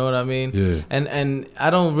 You know what I mean? Yeah. And I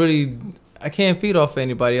can't feed off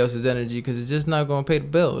anybody else's energy because it's just not going to pay the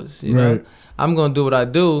bills. You know? I'm going to do what I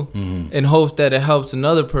do in hopes that it helps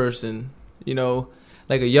another person, you know,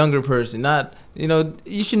 like a younger person. Not, you know,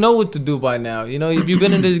 you should know what to do by now. You know, if you've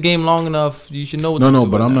been in this game long enough, you should know what to do. No,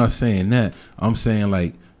 but I'm not saying that. I'm saying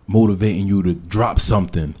like motivating you to drop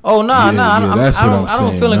something. Oh no, Yeah, no, yeah, that's what I'm I don't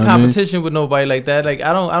saying, feel in know what I mean? competition with nobody like that. Like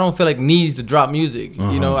I don't feel like needs to drop music.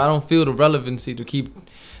 Uh-huh. You know, I don't feel the relevancy to keep.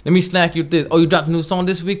 Let me smack you with this. Oh, you dropped a new song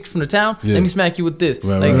this week from the town. Yeah. Let me smack you with this.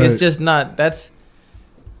 Right, like right. it's just not. That's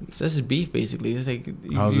just beef basically. It's like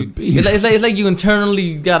How's it beef? It's like you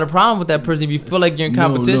internally got a problem with that person. If you feel like you're in No,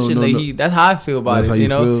 competition, no, like no. that's how I feel about That's it. how You you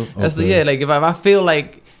know, feel? that's Okay. yeah. Like if I feel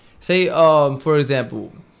like, say for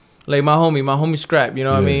example, like my homie Scrap. You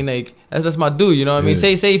know what I Yeah. mean? Like that's my dude. You know what I mean?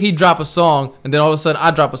 Yeah. Say if he drop a song and then all of a sudden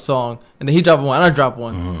I drop a song and then he drop one and I drop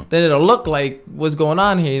one, Uh-huh. then it'll look like what's going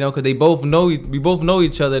on here. You know, because we both know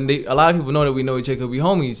each other, and a lot of people know that we know each other because we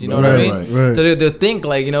homies. You know what I mean? Right. So they'll think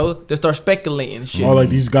like, you know, they'll start speculating and shit. All like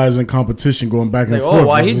these guys in competition going back and Like, forth. oh,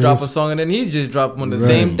 why he This drop a is- song and then he just dropped one the Right.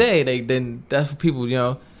 same day? Like, then that's what people, you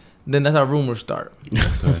know, then that's how rumors start. You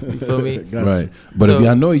feel me? Gotcha. Right. But So- if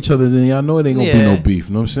y'all know each other, then y'all know it ain't gonna be no Yeah. beef.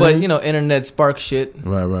 You know what I'm saying? But you know, internet sparks shit.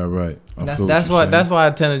 Right. I feel what That's you're why saying. that's why I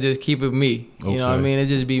tend to just keep it me. You know what I Okay. mean? It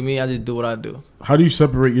just be me. I just do what I do. How do you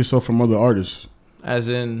separate yourself from other artists? As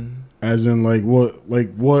in As in, like what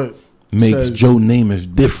Makes says- Joe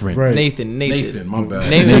Namath different. Right. Nathan. My bad.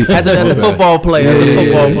 Nathan, as a football player. As a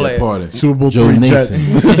football player. Pardon. Super Bowl Joe 3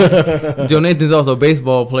 Nathan. Jets? Joe Nathan's also a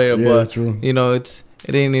baseball player, Yeah, but true. you know, it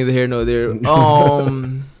ain't neither here nor there.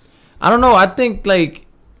 I don't know. I think like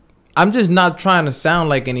I'm just not trying to sound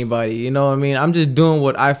like anybody. You know what I mean? I'm just doing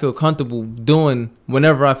what I feel comfortable doing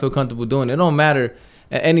whenever I feel comfortable doing. It don't matter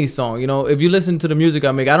at any song. You know, if you listen to the music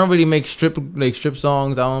I make, I don't really make strip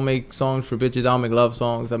songs. I don't make songs for bitches. I don't make love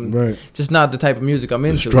songs. I'm Right. just not the type of music I'm The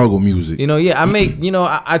into. struggle music. You know, yeah, I make, you know,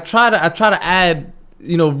 I try to add,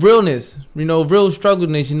 you know, realness, you know, real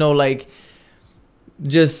struggleness, you know, like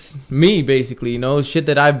just me basically, you know, shit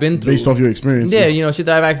that I've been through. Based off your experience. Yeah, you know, shit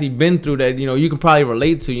that I've actually been through that, you know, you can probably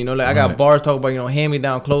relate to, you know, like I got Right. bars talk about, you know,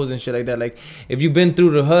 hand-me-down clothes and shit like that. Like, if you've been through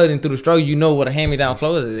the hood and through the struggle, you know what a hand-me-down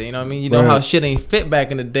clothes is, you know what I mean? You know Right. how shit ain't fit back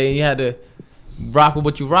in the day. You had to rock with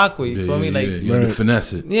what you rock with, you feel me? Like, you had to Right.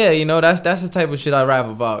 finesse it. yeah, you know, that's the type of shit I rap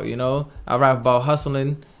about, you know? I rap about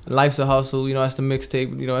hustling. Life's a hustle, you know, that's the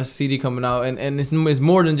mixtape, you know, that's the CD coming out. And it's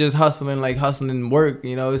more than just hustling, like hustling work,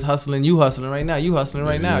 you know, it's hustling, you hustling right now, you hustling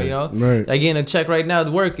right now, you know? Right. Like getting a check right now is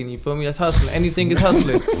working, you feel me? That's hustling. Anything is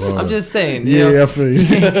hustling. I'm just saying. You Yeah, know? I feel you.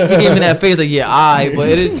 He gave me that face like, yeah, but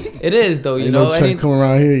it is though, you Ain't know? no check coming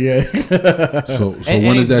around here, yeah. So And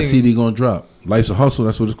when is that anything- CD gonna drop? Life's a Hustle.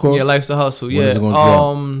 That's what it's called. Yeah, Life's a Hustle, When yeah. is it gonna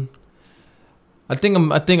drop? I think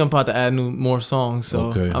I'm about to add more songs, so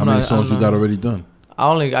Okay. I'm How many not- songs I'm you got not- already done?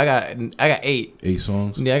 I got 8. 8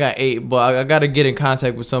 songs. Yeah, I got 8, but I got to get in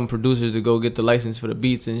contact with some producers to go get the license for the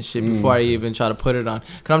beats and shit before I even try to put it on.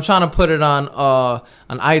 Cause I'm trying to put it on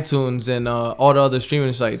iTunes and all the other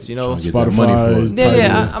streaming sites, you know. Trying to get that money for it.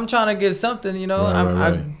 Yeah, I'm trying to get something, you know.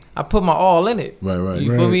 Right. I put my all in it. Right.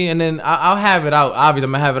 You feel me? And then I'll have it out. Obviously,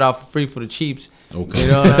 I'm gonna have it out for free for the cheaps. Okay. You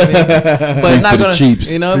know what I mean? But it's not for the gonna,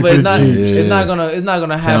 cheaps. you know. Free But for it's the not. cheaps. It's not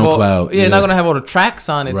gonna have all. SoundCloud, Yeah, yeah. not gonna have all the tracks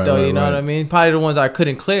on it Right, though. right, You know what right. I mean? Probably the ones I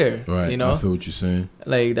couldn't clear. Right. You know. I feel what you're saying.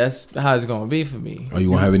 Like that's how it's gonna be for me. Are you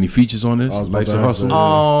gonna have any features on this? I was about Life's to a ask Hustle.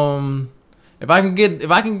 that. If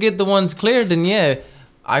I can get the ones cleared, then yeah,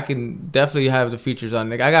 I can definitely have the features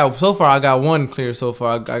on it. I got one clear so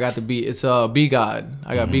far. I got the beat. It's B God.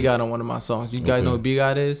 I got B God on one of my songs. You guys Okay. know what B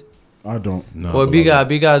God is? I don't. No. Well, B God's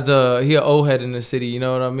he an old head in the city. You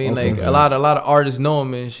know what I mean? Okay. Like a lot of artists know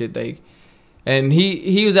him and shit. Like, and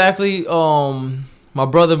he was actually my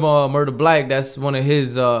brother Murder Black. That's one of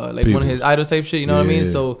his one of People. his idols type shit. You know what I mean?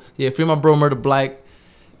 Yeah. So yeah, free my bro Murder Black.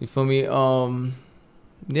 You feel me?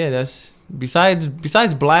 Yeah, that's besides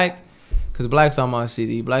Black, cause Black's on my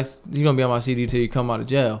CD. Black's he's gonna be on my CD till you come out of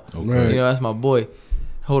jail. Okay. Right. You know that's my boy.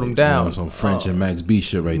 Hold him down. Some French and Max B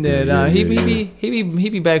shit right Yeah, there. nah, he yeah.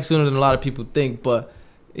 be back sooner than a lot of people think, but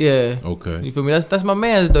yeah. Okay. You feel me? That's my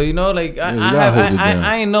man's though, you know. Like Yeah, you gotta hold it down.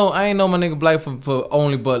 I ain't know my nigga Black for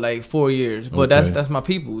only but like 4 years, but Okay. that's my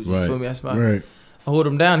people. You Right. feel me? That's my. Right. I hold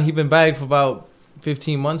him down. He been back for about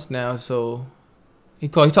 15 months now, so he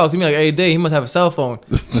talked to me like every day. He must have a cell phone.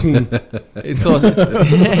 It's called.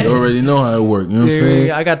 You already know how it works. You know what I'm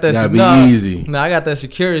saying? I got that. Gotta be easy. No, I got that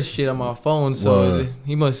security shit on my phone, so Word.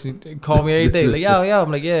 he must call me every day. Like yo,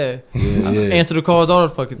 I'm like yeah. Yeah. I answer the calls all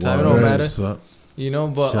the fucking time. It don't Word. matter. What's up? You know,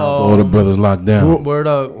 but Shout out to all the brothers locked down. word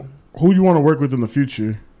up. Who you want to work with in the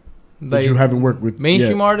future that Like you haven't worked with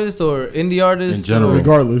mainstream yet? artists or indie artists In general. or-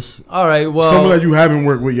 Regardless. all right, well, Someone that you haven't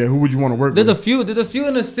worked with yet, who would you want to work there's with? a few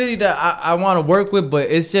in the city that I want to work with, but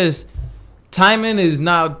it's just timing is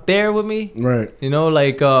not there with me. Right. You know,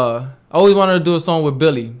 like I always wanted to do a song with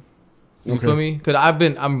Billy. You Okay. feel me? Cause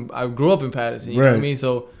I grew up in Patterson. You know what I Right. mean?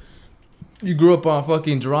 So you grew up on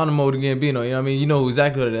fucking Geronimo de Gambino, you know what I mean? You know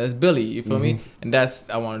exactly what it is. That's Billy, you feel me? And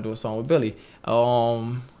I want to do a song with Billy.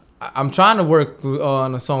 I'm trying to work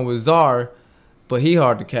on a song with Czar, but he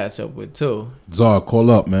hard to catch up with too. Czar,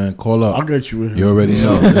 call up, man. Call up. I'll get you with him. You already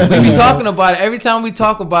know. We be talking about it. Every time we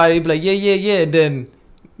talk about it, he be like, yeah. And then,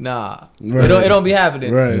 nah. Right. It don't be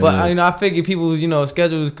happening. Right. But, Yeah. I figure people's,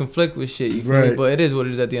 schedules conflict with shit. You feel me? Right. But it is what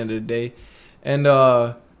it is at the end of the day. And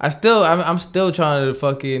I'm still trying to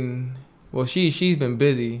fucking... Well, she's been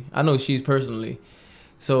busy. I know she's personally.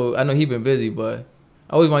 So, I know he been busy, but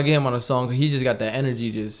I always want to get him on a song because he just got that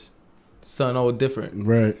energy just something old different.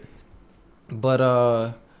 Right. But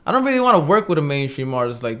I don't really want to work with a mainstream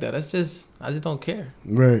artist like that. I just don't care.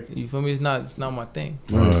 Right. You feel me? It's not my thing.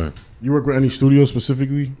 Right. You work with any studio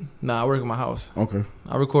specifically? Nah, I work in my house. Okay.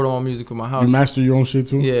 I record all my music in my house. You master your own shit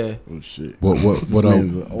too? Yeah. Oh shit. What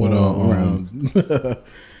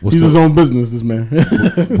He's his own business, this man.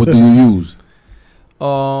 What do you use?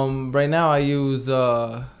 Right now I use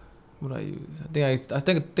what I use. I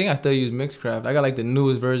think I still use Mixcraft. I got like the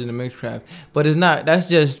newest version of Mixcraft, but it's not. That's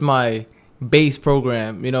just my base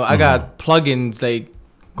program. I got plugins like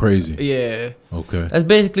Crazy. Yeah. Okay. That's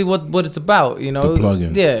basically what it's about. The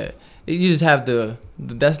plugins. Yeah. You just have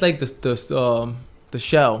that's like the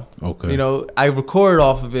shell. Okay. I record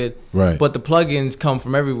off of it. Right. But the plugins come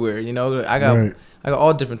from everywhere. I got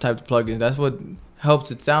all different types of plugins. That's what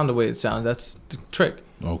helps it sound the way it sounds. That's the trick.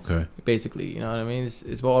 Okay. Basically, you know what I mean?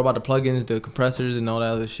 It's all about the plugins, the compressors, and all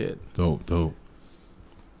that other shit. Dope.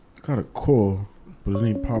 Got a call, but it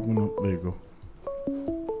ain't popping up. There you go.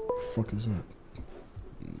 The fuck is that?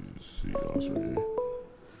 Let's see. Oh, it's right here.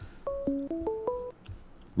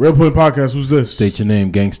 Real Point Podcast. Who's this? State your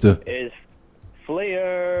name, gangster. It's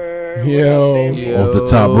Flair. Yo. Off the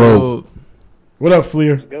top rope. What up,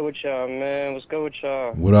 Fleer? What's good with y'all, man? What's good with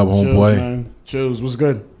y'all? What up, homeboy? Chills. What's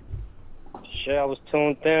good? Shit, I was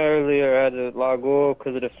tuned in earlier. I had to log off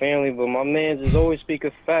because of the family, but my man's is always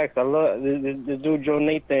speaking facts. I love this dude, Joe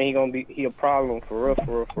Nathan. He a problem for real.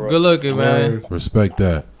 Good looking, man. Respect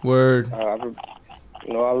that. Word. I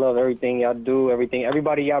love everything y'all do.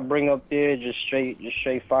 Everybody y'all bring up there, just straight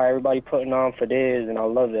fire. Everybody putting on for theirs, and I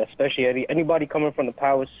love that. Especially anybody coming from the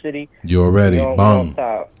PowerCity. You already bum.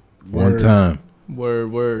 One time.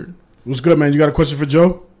 Word. What's good, man? You got a question for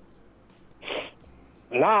Joe?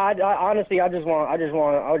 Nah, I honestly, I just want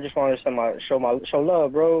to show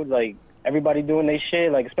love, bro. Like everybody doing their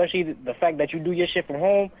shit, like especially the fact that you do your shit from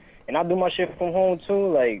home, and I do my shit from home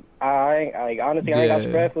too. Like I honestly ain't got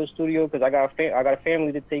spread for the studio because I got a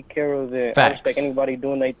family to take care of, and I respect anybody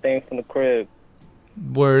doing their thing from the crib.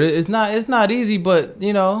 Word. It's not easy, but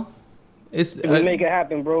it's we make it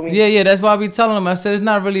happen, bro. Yeah. That's why I be telling them. I said it's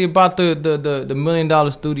not really about the $1 million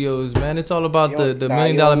studios, man. It's all about the $1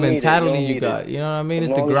 million mentality you got. You know what I mean?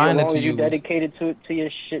 It's the grind that you use. You're dedicated to your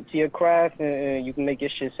shit, to your craft, and you can make your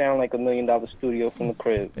shit sound like $1 million studio from the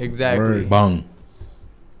crib. Exactly. Bang.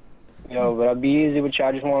 But I'll be easy with you.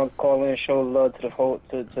 I just want to call in and show love to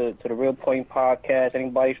the Real Point Podcast.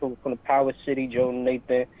 Anybody from the PowerCity, Joe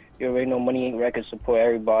Nathan. You already know Money Ain't Records support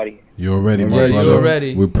everybody. You already, my brother. You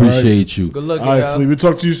already. We appreciate you. Good luck, all right, Flea. We'll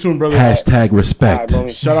talk to you soon, brother. Hashtag respect.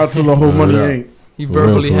 Right, shout out to the whole Money Ain't. He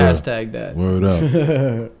verbally hashtagged that. Word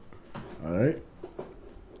up. All right.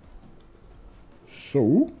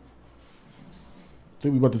 So, I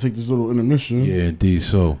think we about to take this little intermission. Yeah, indeed.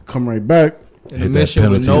 So come right back.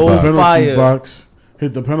 Intermission with no fire. Box.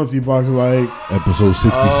 Hit the penalty box like episode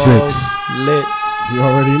 66. Lit. You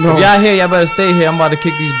already know. If y'all here, y'all better stay here. I'm about to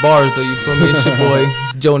kick these bars, though. You feel me? It's your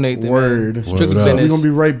boy, Joe Nathan. Word. Strictly We're Biznis. going to be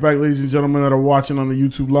right back, ladies and gentlemen, that are watching on the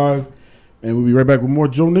YouTube Live. And we'll be right back with more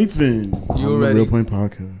Joe Nathan on the Real Point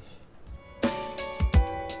Podcast.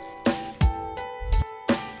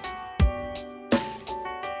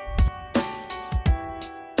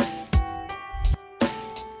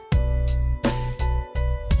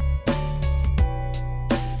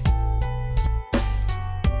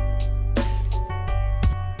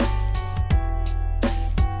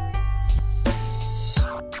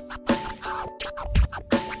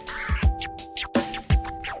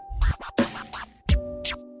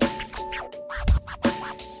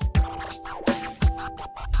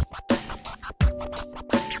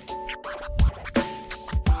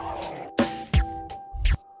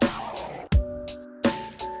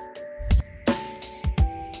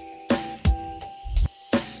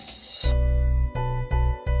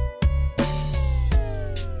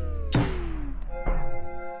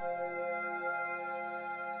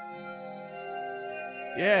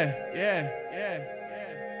 Yeah.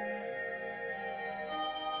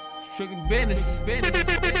 Strictly Biznis.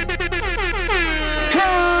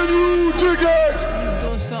 Can you dig it?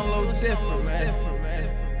 I'm just something a little different, man.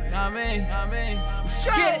 I mean,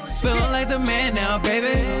 feeling like the man now,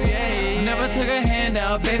 baby. Never took a hand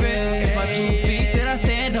out, baby. It's my 2 feet that I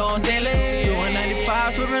stand on daily. Doing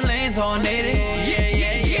 95, swerving lanes on 80.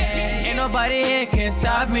 Ain't nobody here can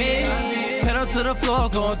stop me. Pedal to the floor,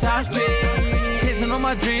 going top speed. Chasing all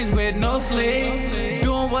my dreams with no sleep.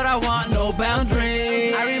 Doing what I want, no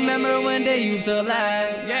boundaries. I remember when they used to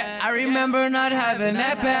laugh. I remember not having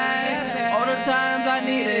that bag. All the times I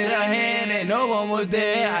needed a hand and no one was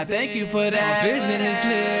there. I thank you for that. My vision is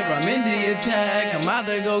clear, I'm in the attack. I'm out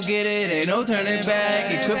to go get it, ain't no turning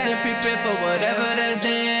back. Equipped and prepared for whatever that's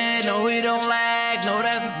there. No, we don't lag, no,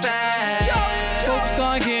 that's a fact. Folks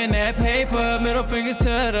gonna get that paper, middle finger to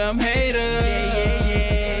them haters.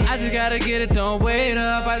 I just gotta get it, don't wait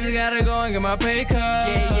up. I just gotta go and get my pay cut.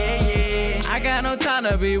 I got no time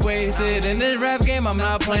to be wasted. In this rap game, I'm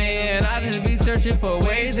not playing. I just be searching for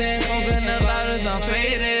ways and smoking the loudest. I'm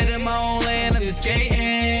faded in my own lane. I'm just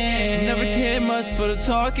skating. Never cared much for the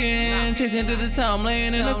talking. Chasing through this time,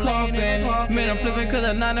 laying in a coffin. Man, I'm flipping cause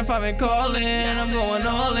I'm 9 to 5 and calling. I'm going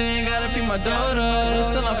all in, gotta feed my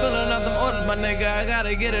daughter. Still I'm filling out them orders, my nigga. I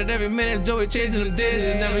gotta get it every minute. Joey chasing them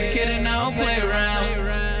digits. Never kidding, I don't play around.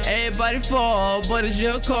 Everybody fall, but it's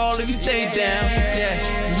your call if you stay down.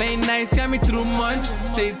 Late nights got me through months.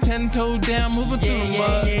 Stay 10 toes down, moving through the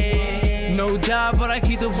mud. No job, but I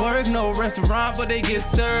keep the work. No restaurant, but they get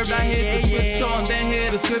served. I hit the switch on, then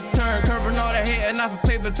hit the swift turn. Curving all that hate, enough for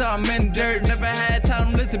paper till I'm in dirt. Never had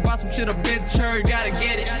time to listen, about some shit a bitch heard. Gotta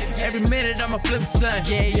get it. Every minute I'm a flip son. No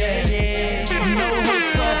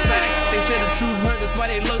hooks, all facts. They say the truth hurt, that's why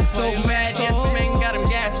they look so mad. Yes, man got them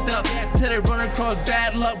gassed up. Till they run across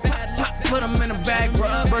bad luck. Pop, pop, put them in a bag,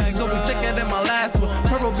 bruh. Versus always sicker than my last one.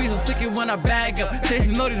 Purple beats are sticky when I bag up.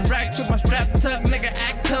 Chasing all these racks with my strap tuck. Nigga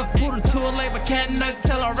act tough, pull the tool late, but can't nuts.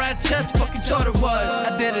 Tell on rat church, fucking thought it was.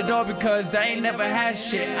 I did it all because I ain't never had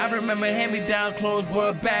shit. I remember hand-me-down clothes were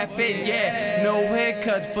a bad fit, no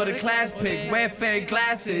haircuts for the class pick. Wear fake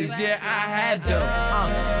glasses, I had them.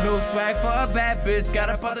 No swag for a bad bitch. Got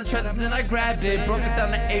up out the trenches and I grabbed it. Broke it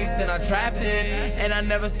down to 8, then I trapped it. And I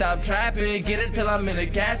never stopped trapping. Get it till I'm in a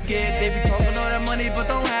casket. They be talking all that money but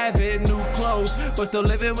don't have it. New clothes, but still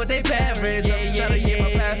living with they parents. I'm trying to get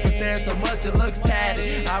my passport there so much it looks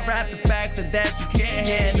tatted. I rap the fact that you can't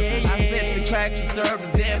handle. I spit the crack to serve the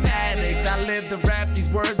damn addicts. I live to rap these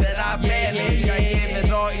words that I manage. I give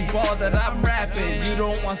it all these balls that I'm rapping. You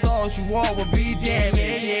don't want sauce, you all will be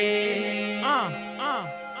damaged.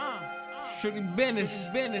 Strictly business.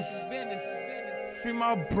 Free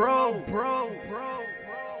my bro.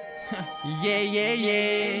 Yeah.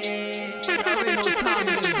 No time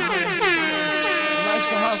in this man.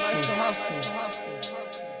 Life's a hustle.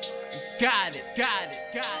 Got it.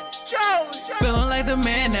 Joe. Feeling like the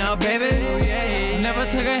man now, baby. Never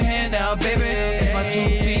took a hand out, baby. It's my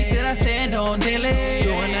 2 feet that I stand on daily.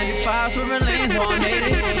 Doing 95, swerving lanes on 80.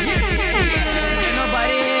 Ain't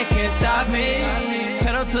nobody here can stop me.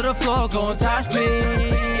 Pedal to the floor, going top speed.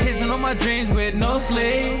 Chasing all my dreams with no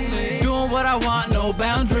sleep. Doing what I want, no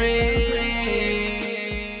boundaries.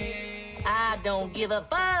 I don't give a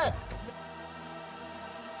fuck.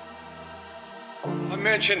 I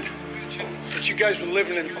mentioned that you guys were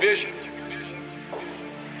living in a vision,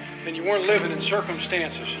 and you weren't living in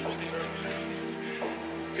circumstances.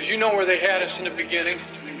 Because you know where they had us in the beginning,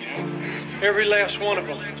 every last one of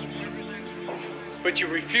them. But you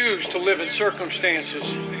refused to live in circumstances,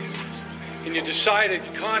 and you decided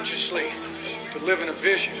consciously to live in a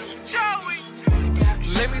vision.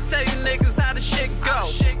 Let me tell you niggas how the shit go.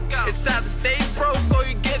 It's either stay broke or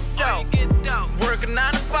you get dope. Working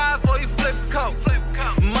 9 to 5 or you flip coat.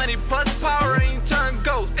 Money plus power and you turn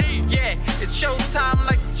ghost. Yeah, it's showtime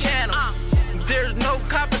like the channel. There's no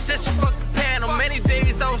competition, fuck the panel. Many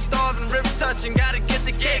days I was starving, ribs touching. Gotta get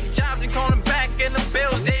the gig, jobs and calling back in the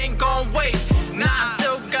bills. They ain't gon' wait. Nah, I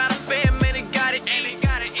still got a fam and it got it.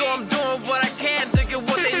 So I'm doing what I can to get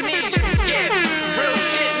what they need. Yeah, real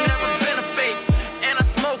shit, never been a fake. And I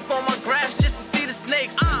smoke on my grass just to see the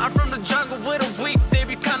snakes. I'm from the jungle with a week, they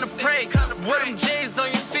be kinda prey. With them J's on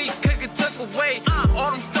your feet, could get took away. All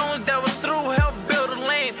them stones that was through helped build a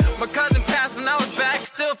lane. My cousin passed when I was back,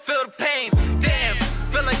 still feel the pain. Damn,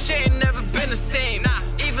 feel like she ain't never been the same.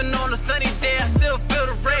 Even on a sunny day, I still feel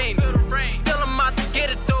the rain. Still I'm out to get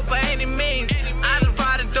it though by any means. I just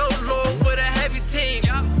riding dolo with a heavy team.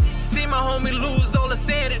 See my homie lose all the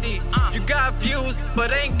sanity. You got views,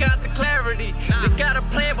 but ain't got the clarity. They got a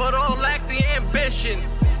plan, but all lack the ambition.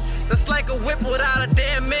 That's like a whip without a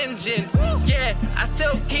damn engine. Yeah, I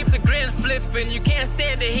still keep the grins flipping. You can't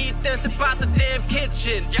stand the heat, then step out the damn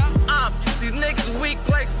kitchen. These niggas weak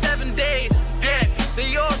like 7 days. Yeah,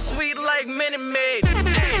 They all sweet like Minute Maid.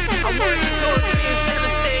 Hey, I'm working towards being center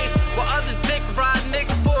stage, while others think ride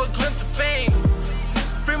nigga for a glimpse of fame.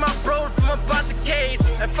 Free my bro from about the cage,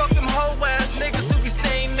 and fuck them hoe ass niggas who be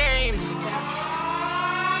saying names.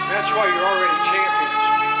 That's why you're already champions.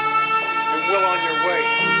 You're well on your way.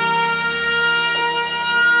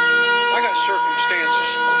 I got circumstances.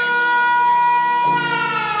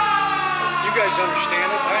 You guys understand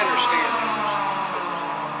it? I understand it.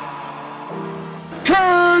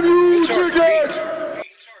 Can you dig it?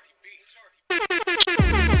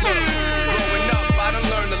 Growing up, I done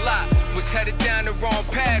learned a lot. Was headed down the wrong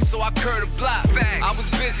path, so I curved a block. Facts. I was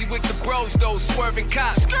busy with the bros, though, swerving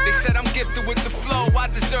cops. They said I'm gifted with the flow, I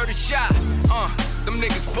deserve a shot. Them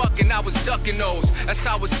niggas bucking, I was ducking those. That's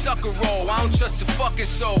how a sucker roll. I don't trust a fucking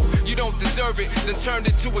soul. You don't deserve it, then turned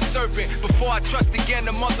into a serpent. Before I trust again,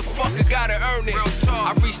 the motherfucker gotta earn it.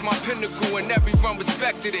 I reached my pinnacle and everyone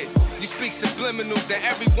respected it. You speak subliminals, then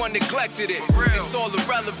everyone neglected it. It's all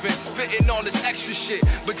irrelevant, spitting all this extra shit.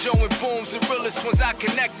 But Joe and Boom's the realest ones I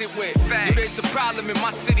connected with. Knew there's a problem in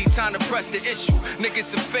my city, time to press the issue.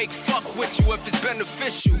 Niggas a fake, fuck with you if it's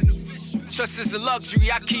beneficial. Trust is a luxury,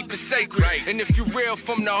 I keep it sacred. Right. And if you real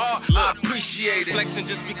from the heart, I appreciate it. Flexing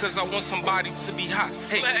just because I want somebody to be hot.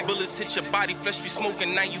 Hey, flex. Bullets hit your body, flesh be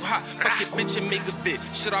smoking, now you hot. Fuck your bitch and make a vid.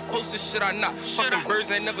 Should I post it, should I not? Fucking birds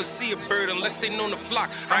ain't never see a bird unless they know the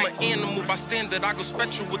flock. I'm an animal by standard, I go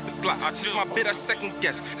spectral with the Glock. Since my bit, I second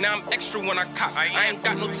guess. Now I'm extra when I cop. I ain't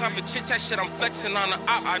got no time for chit chat shit, I'm flexing on the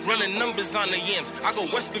op. Running numbers on the yams. I go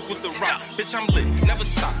Westbrook with the rocks. Bitch, I'm lit, never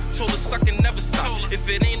stop. Told her suck and never stop. If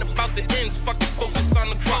it ain't about the ends, fucking focus on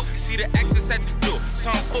the clock. See the access at the door, so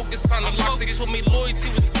I'm focused on the locks. They told me loyalty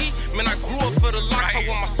was key. Man, I grew up for the locks. I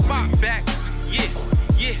want my spot back. Yeah,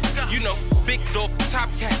 you know, big dog,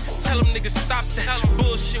 top cat. Tell them niggas stop that.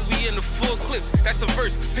 Bullshit, we in the full clips. That's a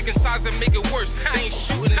verse. Picking sides and make it worse. They ain't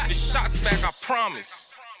shooting if the shots back, I promise.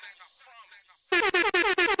 The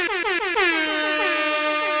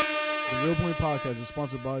Real Point Podcast is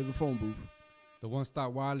sponsored by The Phone Booth. The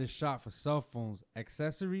one-stop wireless shop for cell phones,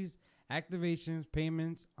 accessories, activations,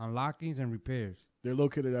 payments, unlockings, and repairs. They're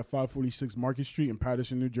located at 546 Market Street in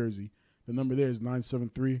Paterson, New Jersey. The number there is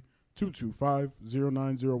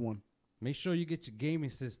 973-225-0901. Make sure you get your gaming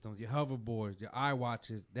systems, your hoverboards, your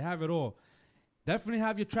iWatches. They have it all. Definitely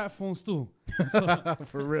have your trap phones too.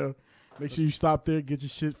 For real. Make sure you stop there, get your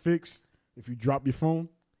shit fixed if you drop your phone.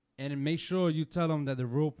 And make sure you tell them that the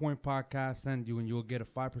Real Point Podcast sent you and you'll get a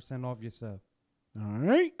 5% off yourself. All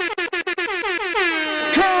right.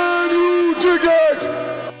 Can you dig it?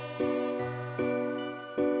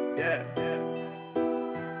 Yeah.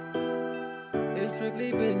 It's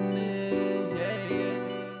strictly business, yeah.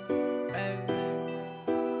 Hey.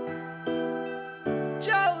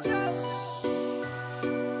 Joe.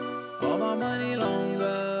 All my money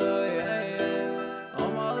longer, yeah.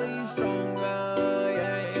 All my leaves stronger,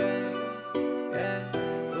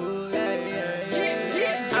 yeah. Ooh,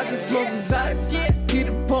 yeah. I just smoke exotic, keep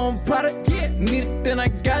it on product, need it, then I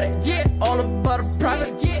got it, all about a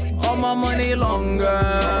profit, all my money longer,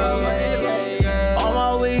 all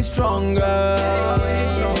my weed stronger.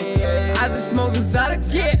 I just smoke exotic,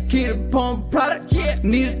 keep it on product,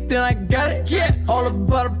 need it, then I got it, all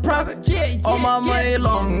about a profit, all my money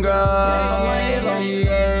longer,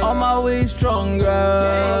 all my weed stronger.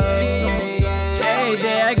 Every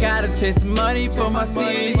day I gotta chase money for my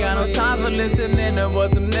city. Got no time for listening to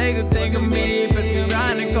what them niggas think of me. But you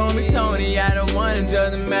grinding, call me Tony. I don't want it,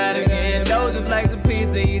 doesn't matter. Getting dough just like some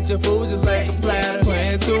pizza. Eat your food just like a platter.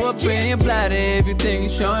 Playing to a penny platter if you think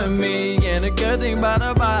you're showing me. And the good thing about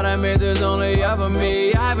the bottom is there's only up for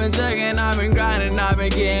me. I've been thugging, I've been grinding, I've been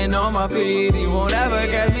getting on my feet. You won't ever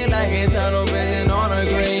catch me like eternal vision on a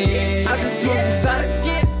green. I just smoke exotic,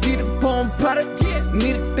 keep it on product.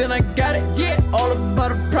 Need it, then I got it, all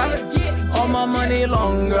about a profit, all my money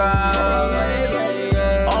longer,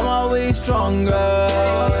 all my weed stronger.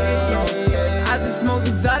 I just smoke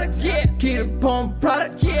exotic, keep it on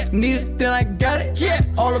product, need it, then I got it,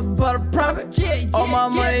 all about a profit, all my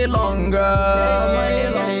money longer,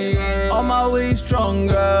 all my weed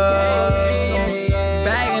stronger.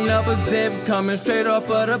 Bagging up a zip, coming straight off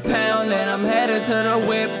of the pound, and I'm headed to the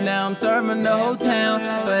whip. Now I'm serving the whole town,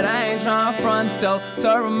 but I ain't trying to front though.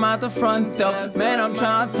 Serve 'em out the front though. Man, I'm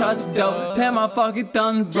trying to touch though. Pay my fucking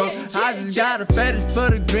thumbs, bro. I just got a fetish for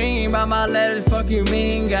the green. By my letters, fuck you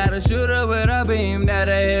mean. Got a shooter with a beam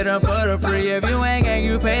that'll hit him for the free. If you ain't gang,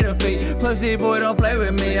 you pay the fee. Pussy boy, don't play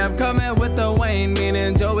with me. I'm coming with the Wayne,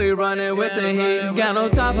 meaning Joey running with the heat. Got no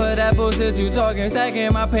time for that bullshit you talking.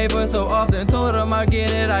 Stacking my paper so often. Told him I get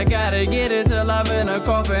it, I got gotta get it till I'm in a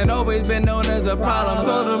coffin. Always been known as a problem.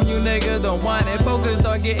 Told them you niggas don't want it. Focused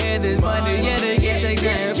on getting this money. Yeah, they can't take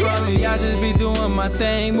that from me. I just be doing my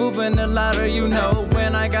thing. Moving the louder, you know.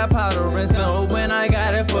 When I got powder and snow. When I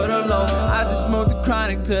got it for the low. I just smoke the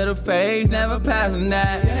chronic to the face. Never passing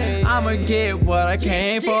that. I'ma get what I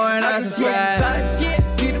came for and I just ride.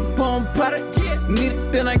 Need a pump product. Need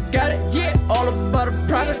it, then I got it. All about the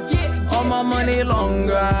product. All my money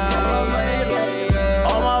longer.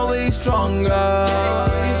 All my weed stronger.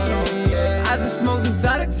 I just smoke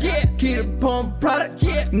exotic. Keep the pump product.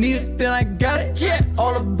 Need it, then I got it.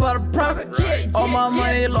 All about the profit. All my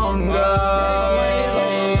money longer.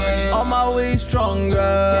 All my weed stronger.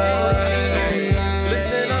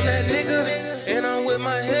 Listen, I'm that nigga, and I'm with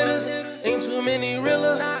my hitters. Ain't too many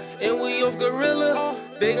realer, and we off gorilla.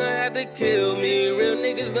 They gon' have to kill me, real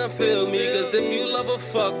niggas gon' feel me. Cause if you love a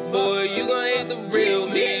fuck boy, you gon' hate the real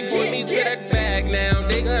me. Point me to that bag now,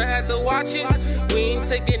 they gon' have to watch it. We ain't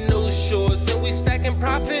taking no shorts, and we stacking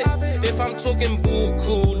profit. If I'm talking boo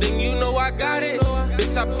cool, then you know I got it.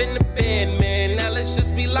 Bitch, I been the band, man, now let's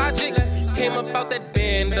just be logic. Came up out that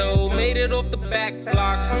bando, made it off the back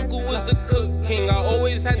blocks. Uncle was the cook king, I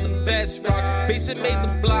always had the best rock. Basic made the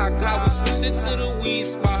block, how we switched it to the weed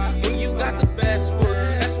spot. When you got the best work,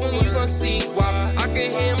 that's when you gon' see wop. I can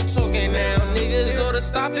hear him talking now, niggas oughta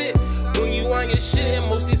stop it. When you on your shit and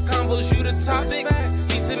most these combos you the topic.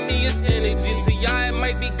 See, to me it's energy, to y'all it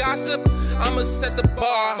might be gossip. I'ma set the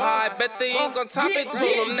bar high, bet they ain't gon' top it.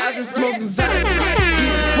 Told them I just smoke exotic.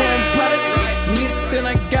 Need it, then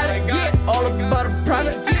I got it. All about the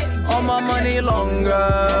product. All my money longer.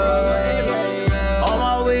 All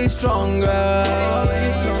my weed stronger.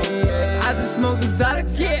 I just smoke exotic.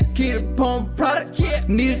 Keep the pump product.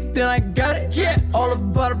 Need it, then I got it. All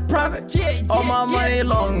about the profit. All my money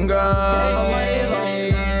longer.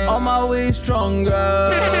 All my weed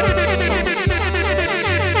stronger.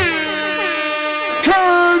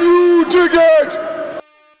 Can you dig it?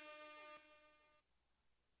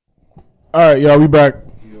 Alright, y'all, we back.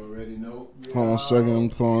 You already know. Hold on a second, I'm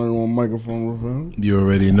calling everyone microphone real fast. You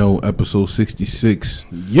already know, episode 66.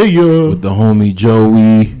 Yeah. With the homie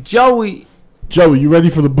Joey. Joey, you ready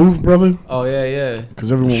for the booth, brother? Oh, yeah.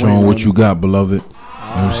 Because everyone showing what you got, beloved. You know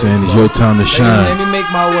what I'm saying? It's your time to shine. Let me make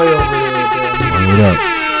my way over there. Bring it up.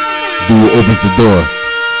 Dude opens the door.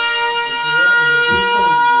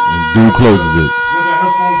 And dude closes it.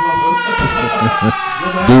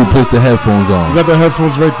 Dude puts the headphones on. You got the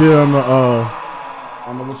headphones right there on the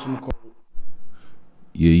whatchamacallit.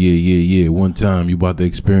 Yeah. One time you about to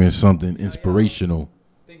experience something inspirational.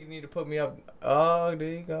 I think you need to put me up. Oh, there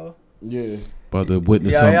you go. Yeah. About to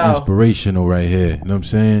witness something inspirational right here. You know what I'm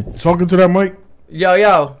saying? Talking to that mic? Yo.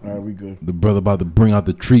 Alright, we good. The brother about to bring out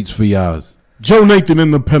the treats for y'all. Joe Nathan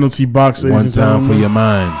in the penalty box. One time for your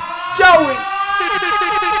mind. Joey!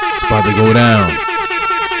 It's about to go down.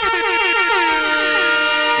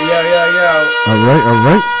 Yo.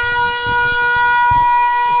 Alright.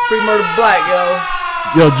 Free Murder Black, yo.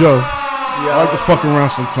 Yo, Joe. I like to fuck around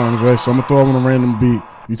sometimes, right? So I'm gonna throw on a random beat.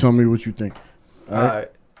 You tell me what you think.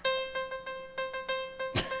 Alright.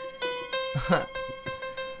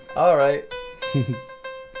 Alright. He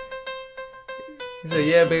said,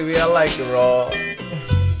 yeah, baby, I like it raw.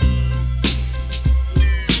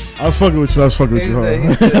 I was fucking with you. He said,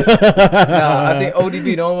 nah, I think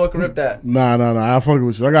ODB don't want to rip that. Nah. I fucking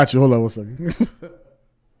with you. I got you. Hold on 1 second.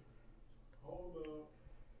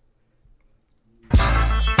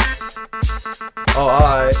 Oh,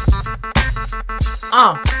 alright.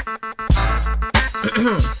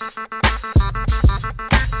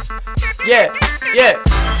 Yeah.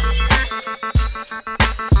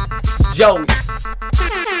 Joey.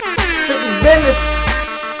 Strictly Biznis.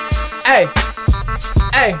 Hey.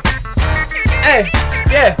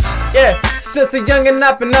 Yeah. Since a youngin'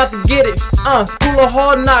 I've been out to get it. School of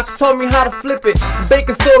hard knocks taught me how to flip it.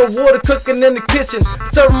 Baking soda, water cooking in the kitchen.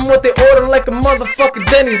 Serving what they order like a motherfucking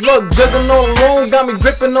Denny's. Look, juggling all alone, got me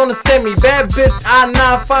gripping on the semi. Bad bitch,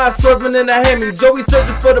 I-95 swerving in the Hemi. Joey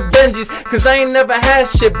searching for the Benjis, cause I ain't never had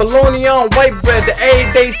shit. Bologna on white bread, the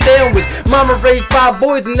everyday sandwich. Mama raised 5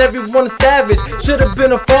 boys and everyone a savage. Should've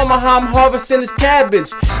been a farmer, how I'm harvesting this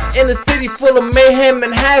cabbage. In a city full of mayhem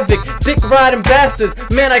and havoc, dick riding bastards,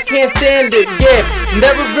 man I can't stand it. shit, yeah.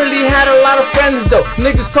 Never really had a lot of friends though.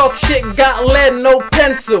 Niggas talk shit, got lead, no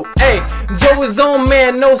pencil. Hey, Joe his own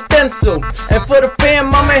man, no stencil. And for the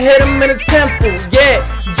fam, I'ma hit him in the temple, yeah.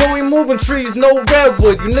 Joey moving trees, no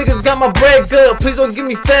redwood. You niggas got my bread good, please don't get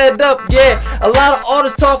me fed up, yeah. A lot of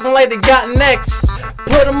artists talking like they got next.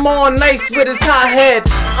 Put him on nice with his hot head.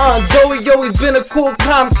 Joey always been a cool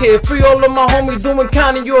calm kid. Free all of my homies doing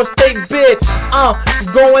county your state bid.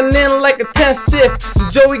 Going in like a 10 stiff.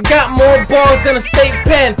 Joey got more balls than a state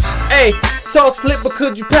pen. Hey, talk slick, but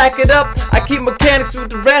could you pack it up? I keep mechanics with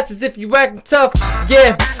the ratchets if you acting tough.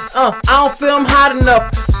 Yeah, I don't feel I'm hot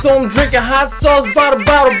enough, so I'm drinking hot sauce by the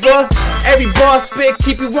bottle, bruh. Every bar spit,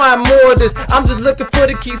 keep you wanting more of this. I'm just looking for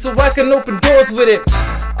the key so I can open doors with it.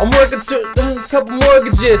 I'm working a couple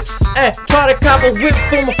mortgages and try to cop a whip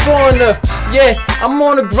from a foreigner. Yeah, I'm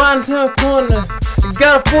on the grind to a corner.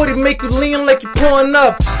 Got a 40, make you lean like you're pulling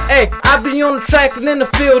up. Hey, I be on the track and in the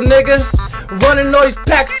field, nigga. Running all these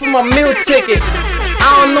packs for my meal ticket.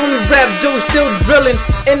 I don't know the rap, Joey still drilling.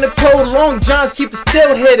 In the cold, long johns keep it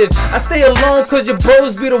still hidden. I stay alone cause your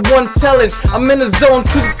bros be the one telling. I'm in the zone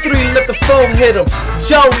 2-3, let the phone hit him.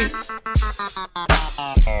 Joey.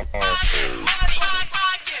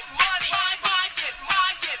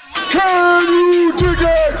 Can you dig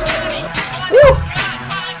it? Woo!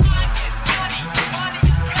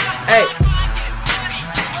 Hey.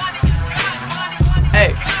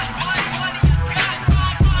 Hey.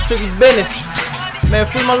 Strictly Biznis. Man,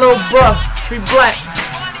 free my little bruh. Free Black.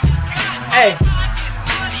 Hey.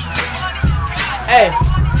 Hey.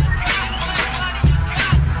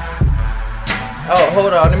 Oh,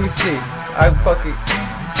 hold on. Let me see. I fucking.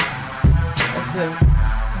 Let's see.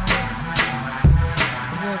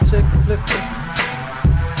 Check the flip.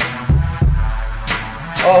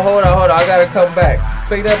 Oh, hold on. I gotta come back.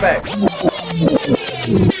 Take that back.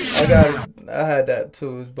 I had that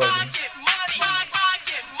too. It's bugging.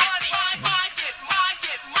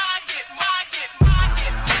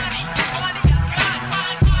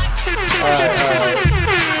 Alright.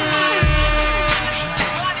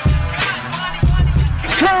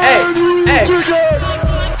 Hey.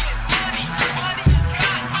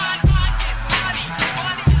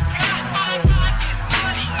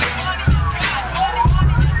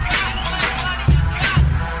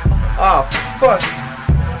 Oh, fuck.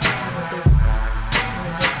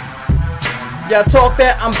 Y'all talk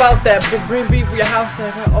that, I'm about that. Big green beef with your house. I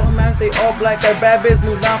got all mans, they all black. That bad bitch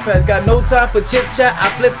move down fast. Got no time for chit chat. I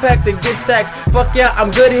flip packs and get stacks. Fuck yeah, I'm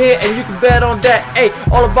good here and you can bet on that. Hey,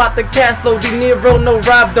 all about the cash flow. De Niro, no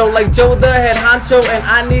Rob though. Like Joe the head honcho, and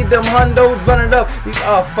I need them hundos running up.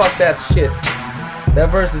 Oh, fuck that shit. That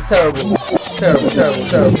verse is terrible.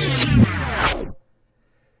 Terrible.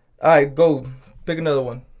 Alright, go. Pick another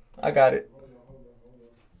one. I got it.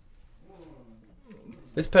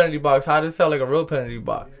 This penalty box, how does it sound like a real penalty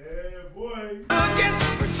box? Yeah, boy. Looking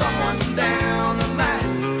for someone down the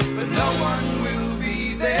line, but no one will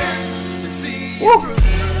be there to see you through.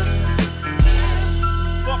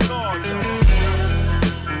 Fuck all, y'all.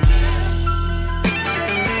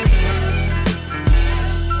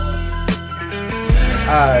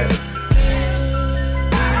 Alright.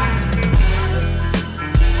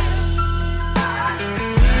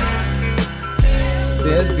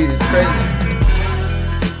 This beat is crazy.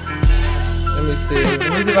 Let me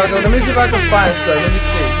see if I can find something. Let me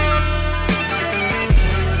see.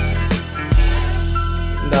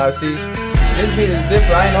 Nah, see, this beat is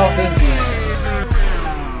different. I ain't off this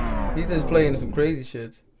beat. He's just playing some crazy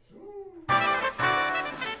shit.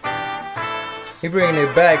 He bringing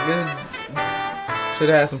it back. This should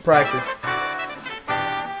have had some practice.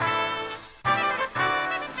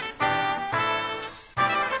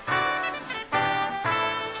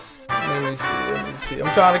 Let me see.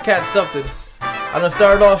 I'm trying to catch something. I done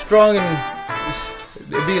started off strong and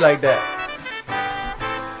it be like that.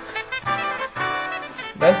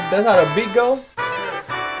 That's how the beat go?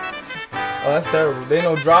 Oh, that's terrible. They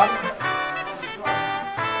no drop?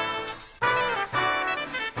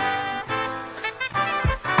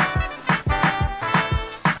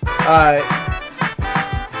 Alright.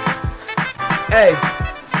 Hey.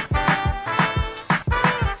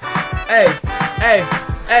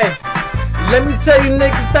 Let me tell you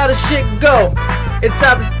niggas how the shit go. It's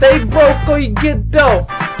either stay broke or you get dough.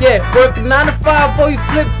 Yeah, working 9 to 5 or you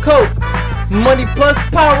flip coke. Money plus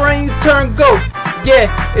power and you turn ghost. Yeah,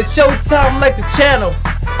 it's showtime like the channel.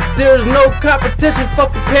 There's no competition,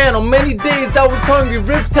 fuck the panel. Many days I was hungry,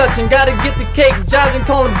 rib touching. Gotta get the cake, jobs and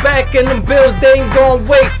calling back. And them bills, they ain't gon'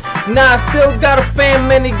 wait. Nah, I still got a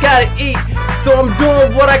fam and they gotta eat. So I'm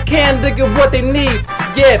doing what I can to get what they need.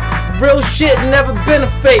 Yeah, real shit, never been a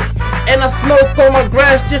fake. And I smoke on my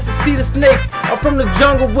grass just to see the snakes. I'm from the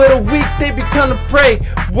jungle where the weak, they become the prey.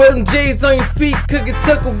 Where them J's on your feet could get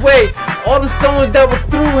took away. All them stones that were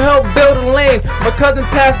through helped build a lane. My cousin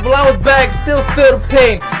passed while I was back, still feel the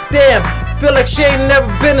pain. Damn, feel like she ain't never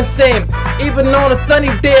been the same. Even on a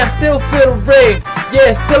sunny day, I still feel the rain.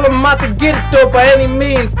 Yeah, still I'm out to get it though by any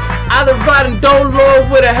means. Either riding dolo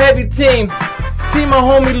with a heavy team. See my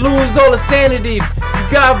homie lose all the sanity. You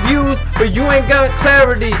got views, but you ain't got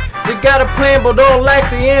clarity. They got a plan, but all lack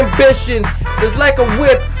the ambition. It's like a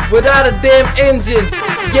whip without a damn engine.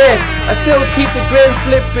 Yeah, I still keep the grin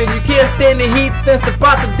flipping. You can't stand the heat, then step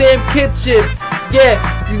out the damn kitchen. Yeah,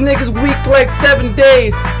 these niggas weak like 7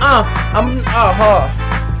 days.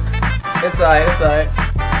 It's alright, it's alright.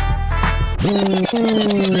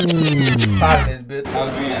 Hot in this bitch.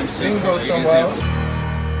 We can go somewhere else.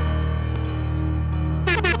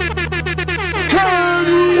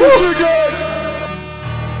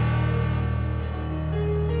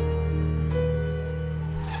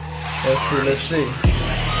 Let's see.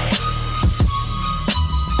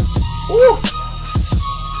 Woo!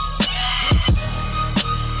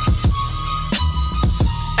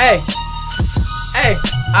 Hey,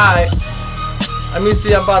 alright. Let me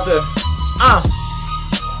see, I'm about to,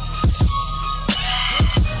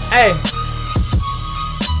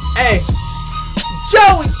 Hey,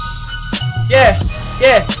 Joey! Yeah,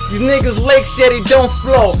 these niggas lake shitty don't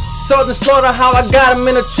flow. Salt and slaughter how I got him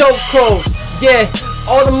in a chokehold. Yeah,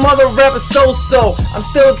 all the mother rappers so-so. I'm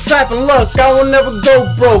still trapping, look, I will never go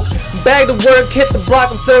broke. Bag the work, hit the block,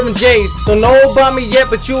 I'm serving J's. Don't know about me yet,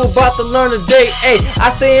 but you about to learn today. Ayy, I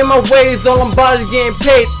stay in my ways, all I'm about is getting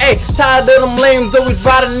paid. Ayy, tired of them lames, always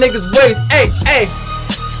riding niggas' ways. Ayy,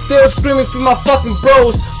 still screaming through my fucking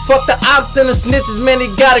bros. Fuck the ops and the snitches, man, they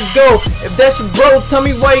gotta go. If that's your bro, tell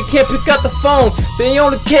me why you can't pick up the phone. They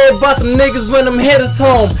only care about them niggas when them hitters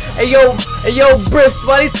home. Ayo, Brist,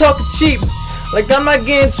 why they talking cheap? Like I'm not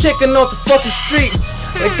getting chicken off the fucking street.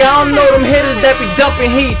 Like I don't know them hitters that be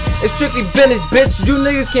dumping heat. It's strictly business, bitch, you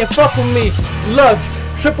niggas can't fuck with me. Look,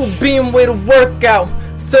 triple beam way to work out.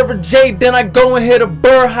 Server J, then I go and hit a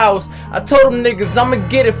bird house. I told them niggas I'ma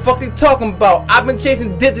get it, fuck they talking about. I've been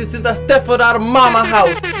chasing digits since I stepped foot out of mama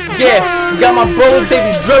house. Yeah, got my bros, they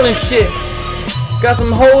be drilling shit. Got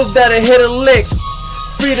some hoes that'll hit a lick.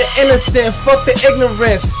 Free the innocent, fuck the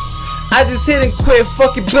ignorance. I just hit and quit,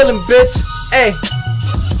 fuck your billing, bitch. Hey,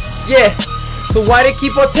 yeah, so why they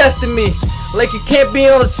keep on testing me? Like you can't be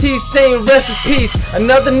on a T saying rest in peace.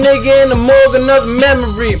 Another nigga in the morgue, another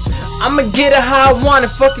memory. I'ma get it how I want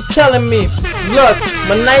it, fuck you telling me. Look,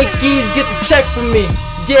 my Nikes get the checks from me.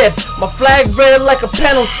 Yeah, my flag red like a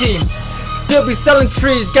penalty. Still be selling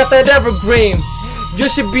trees, got that evergreen.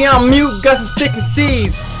 You should be on mute, got some sticky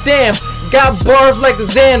seeds. Damn, got bars like a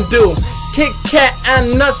Zandu. Kit Kat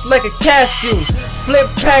and nuts like a cashew. Flip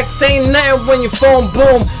packs ain't nothing when your phone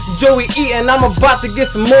boom. Joey eating, I'm about to get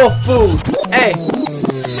some more food. Hey,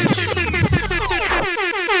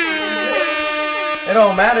 it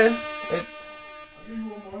don't matter.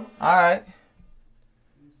 Alright.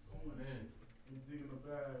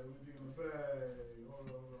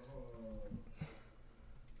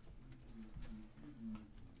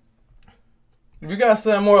 If you got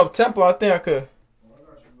something more up tempo, I think I could.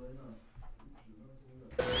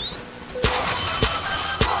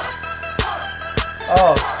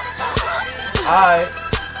 Oh, alright.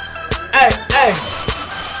 Hey.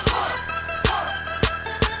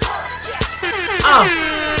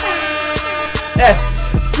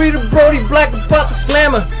 Free the Brody Black about the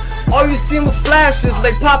slammer. All you seen with flashes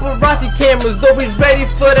like paparazzi cameras. Always ready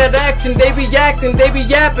for that action. They be acting, they be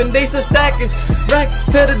yapping, they still stacking. Right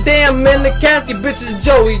to the damn in the casket, bitches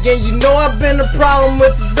Joey. And you know I've been a problem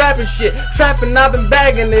with this rapping shit. Trapping, I've been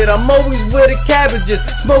bagging it. I'm always with the cabbages.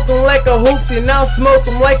 Smoking like a hoopty, now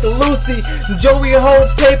smoking like a Lucy. Joey hold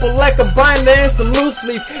paper like a binder and some loose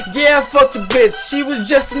leaf. Yeah, I fucked the bitch, she was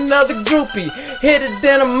just another groupie. Hit it,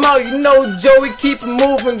 then I'm out, you know Joey keep it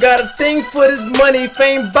moving. Got a thing for this money,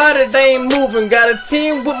 fame body. They ain't moving. Got a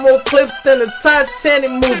team with more clips than a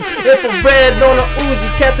Titanic movie. Infrared on a Uzi,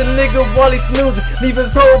 catch a nigga while he snoozing, leave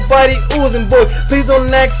his whole body oozing. Boy, please don't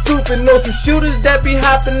act stupid. Know some shooters that be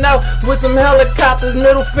hopping out with some helicopters.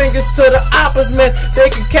 Middle fingers to the oppas, man.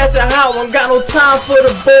 They can catch a hot one. Got no time for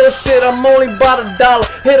the bullshit. I'm only about $1.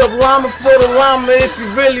 Hit up llama for the llama if you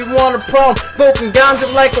really want a problem. Smoking ganja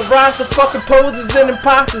like a roster. Fucking poses and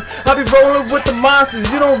imposters. I be rolling with the monsters.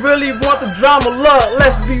 You don't really want the drama. Look,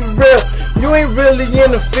 let's be real, you ain't really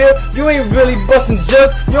in the field. You ain't really busting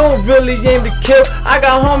jugs. You don't really aim to kill. I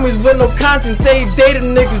got homies with no conscience. Say day the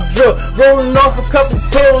niggas drill. Rolling off a couple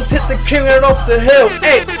pills. Hit the king right off the hill.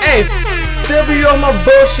 Hey. Still be on my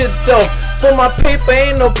bullshit though. For my paper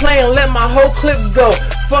ain't no playing, let my whole clip go.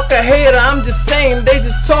 Fuck a hater, I'm just saying they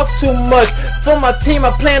just talk too much. For my team,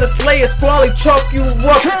 I plan to slay a squally, chalk you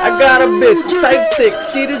up. I got a bitch, tight thick,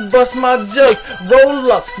 she just bust my jugs. Roll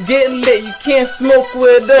up, get lit, you can't smoke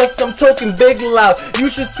with us. I'm talking big loud, you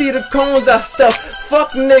should see the cones I stuff.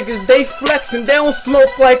 Fuck niggas, they flexing, they don't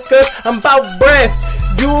smoke like us. I'm about bread,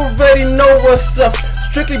 you already know what's up.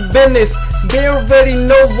 Strictly business, they already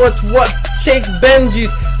know what's what. Chase Benjis,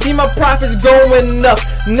 see my profits going up,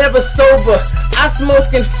 never sober. I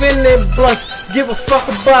smoke infinite blunts, give a fuck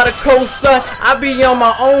about a cosign. I be on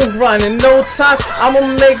my own grind, in no time I'ma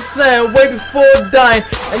make something way before dying.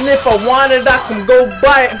 And if I want it, I can go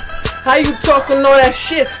buy it. How you talking all that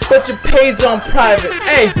shit, but your page on private?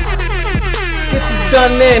 Hey, get you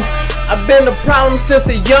done in. I've been a problem since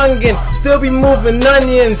a youngin', still be moving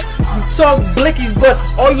onions. You talk blickies, but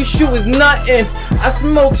all you shoot is nothing. I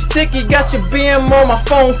smoke sticky, got your BM on my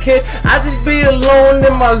phone, kid. I just be alone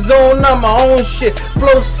in my zone, on my own shit.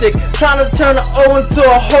 Flow sick, trying to turn an O into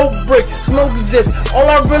a whole brick. Smoke zips, all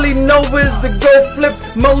I really know is to go flip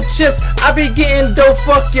more chips. I be getting dope,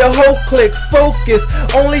 fuck your whole clique. Focus,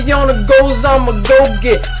 only on the goals I'ma go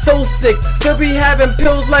get. So sick, still be having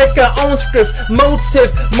pills like I own scripts.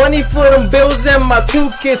 Motive, money for them bills and my 2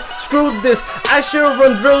 kids. Screw this, I sure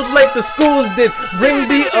run drills like the schools did. Ring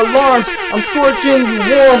the alarms, I'm scorching you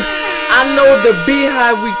warm. I know the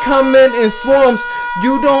beehive, we come in swarms.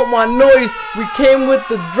 You don't want noise, we came with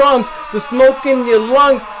the drums. The smoke in your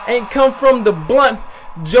lungs ain't come from the blunt.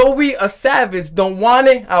 Joey a savage, don't want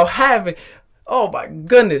it, I'll have it. Oh my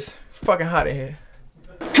goodness, fucking hot in here.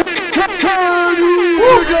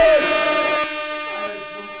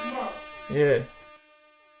 Yeah.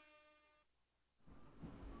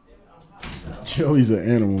 Joey's an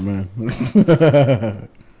animal, man.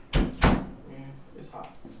 It's hot.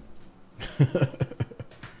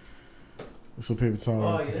 It's a paper towel.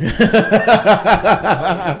 Oh, yeah.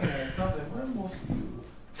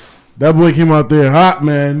 That boy came out there hot,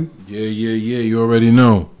 man. Yeah. You already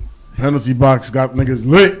know. Penalty box got niggas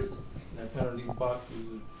lit. That penalty box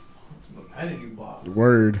is a penalty box.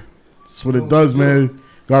 Word. That's what it does, man.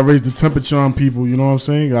 Gotta raise the temperature on people, you know what I'm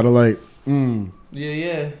saying? Gotta like,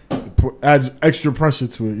 Yeah. Adds extra pressure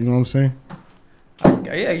to it, you know what I'm saying?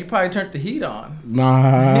 Yeah, you probably turned the heat on. Nah.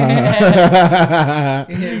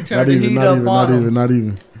 You turned the heat up on him. Not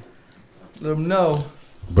even. Let them know.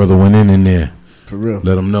 Brother went in there. For real.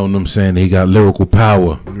 Let him know what I'm saying. He got lyrical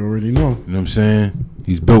power. You already know. You know what I'm saying?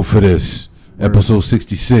 He's built for this. Word. Episode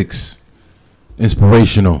 66.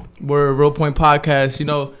 Inspirational. We're Real Point Podcast, you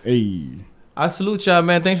know. Hey. I salute y'all,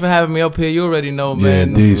 man. Thanks for having me up here. You already know, Yeah, man.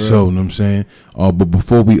 indeed. So, you know what I'm saying? But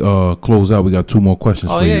before we close out, we got 2 more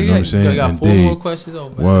questions for you. You know what I'm saying? I got 4 more questions. Oh,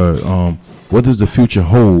 man. Word. What does the future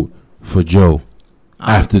hold for Joe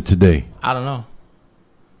after today? I don't know.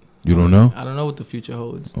 You don't know? I don't know what the future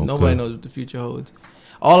holds. Okay. Nobody knows what the future holds.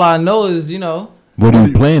 All I know is, you know. What are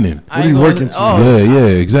you planning? What are you working to? Yeah,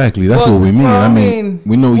 exactly. That's what we mean. Well, I mean,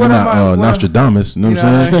 we know you're not Nostradamus. You know what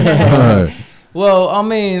I'm saying? Well, I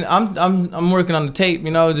mean, I'm working on the tape,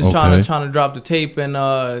 you know, just trying to drop the tape and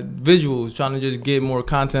visuals, trying to just get more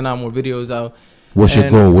content out, more videos out. What's your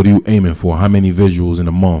goal? What are you aiming for? How many visuals in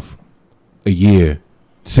a month, a year,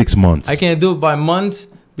 6 months? I can't do it by months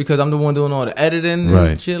because I'm the one doing all the editing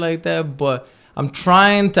and shit like that. But I'm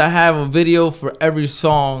trying to have a video for every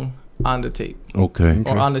song on the tape. Okay.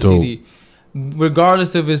 Or on the CD.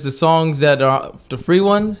 Regardless if it's the songs that are the free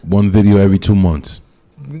ones. 1 video every 2 months.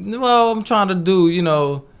 Well, I'm trying to do, you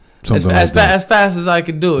know, as fast as I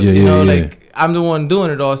can do it. Yeah, you know, yeah. like I'm the one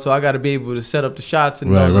doing it all, so I got to be able to set up the shots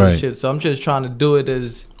and all that shit. So I'm just trying to do it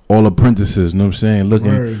as all apprentices. You know what I'm saying?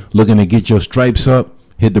 Looking to get your stripes up.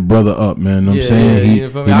 Hit the brother up, man. You know what I'm saying? He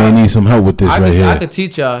may need some help with this here. I could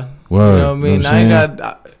teach y'all. Word. You know what I mean? I ain't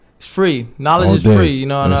got. It's free. Knowledge is free. You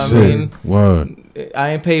know what I mean? Word. I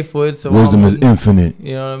ain't paid for it, so wisdom is infinite.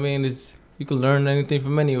 You know what I mean? You can learn anything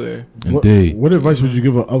from anywhere. Indeed. What advice would you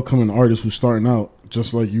give an upcoming artist who's starting out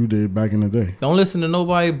just like you did back in the day? Don't listen to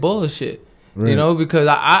nobody bullshit. Right. You know, because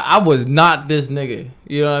I was not this nigga.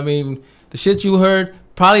 You know what I mean? The shit you heard, you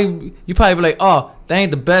probably be like, oh, that ain't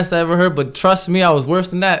the best I ever heard, but trust me, I was worse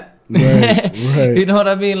than that. Right. You know what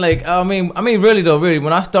I mean? Like, I mean, really though,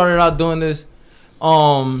 when I started out doing this,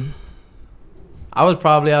 I was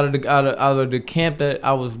probably out of the camp that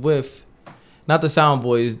I was with. Not the Sound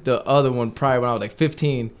Boys, the other one prior when I was like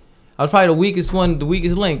 15. I was probably the weakest one, the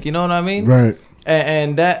weakest link, you know what I mean? Right.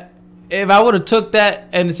 And that, if I would have took that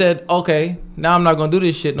and said, okay, now I'm not going to do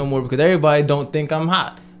this shit no more because everybody don't think I'm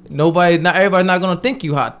hot. Not everybody's not going to think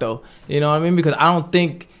you hot though. You know what I mean? Because I don't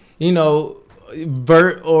think, you know,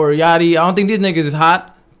 Vert or Yachty. I don't think these niggas is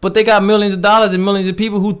hot, but they got millions of dollars and millions of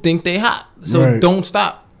people who think they hot. So don't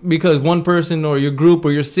stop because one person or your group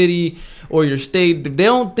or your city or your state, if they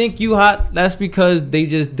don't think you hot, that's because they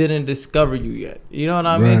just didn't discover you yet. You know what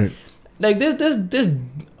I mean? Like there's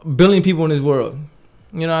billion people in this world.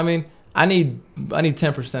 You know what I mean? I need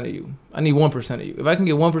 10% of you. I need 1% of you. If I can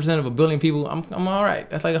get 1% of a billion people, I'm all right.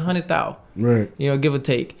 That's like 100,000. Right. You know, give or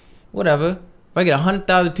take. Whatever. If I get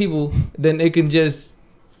 100,000 people, then it can just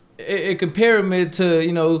it can pyramid to,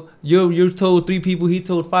 you know, you told 3 people, he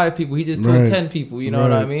told 5 people, he just told 10 people. You know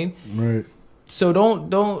what I mean? Right. So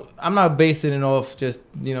don't. I'm not basing it off just,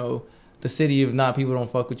 you know, the city. If not, people don't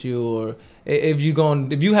fuck with you, or if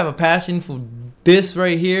you have a passion for this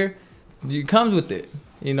right here, it comes with it.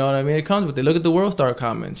 You know what I mean? It comes with it. Look at the World Star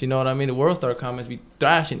comments. You know what I mean? The World Star comments be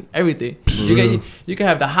thrashing everything. You can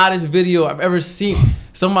have the hottest video I've ever seen.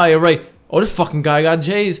 Somebody write, "Oh, this fucking guy got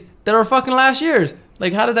J's that are fucking last year's."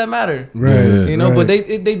 Like, how does that matter? Right. You know, but they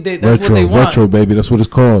that's retro, what they want. Retro, baby. That's what it's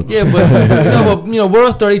called. Yeah, but you know,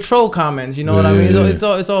 World Star, they troll comments. You know what I mean?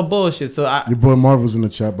 It's all bullshit. So your boy Marv was in the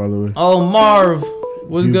chat, by the way. Oh, Marv,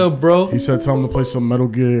 what's good, bro? He said, "Tell him to play some Metal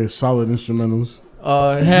Gear Solid instrumentals."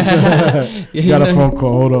 You got a phone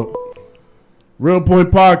call. Hold up. Real Point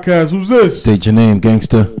Podcast. Who's this? State your name,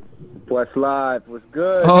 gangster. Quest Live. What's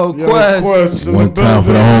good? Oh, Quest. One time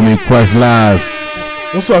for the homie Quest Live.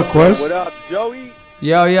 What's up, Quest? What up, Joey?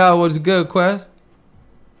 Yo, what's good, Quest?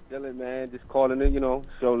 Chilling, man. Just calling it, you know,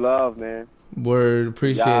 show love, man. Word,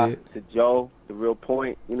 appreciate it. To Joe, the Real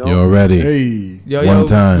Point, you know. You already. Hey. Yo, One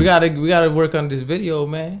time. We gotta work on this video,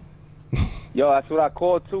 man. Yo, that's what I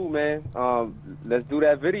called too, man. Let's do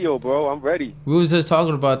that video, bro. I'm ready. We was just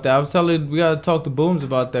talking about that. I was telling we gotta talk to Booms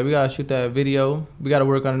about that. We gotta shoot that video. We gotta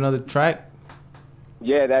work on another track.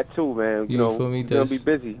 Yeah, that too, man. You know, feel me? It's gonna be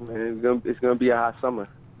busy, man. It's gonna be a hot summer.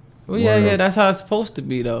 Well, yeah, that's how it's supposed to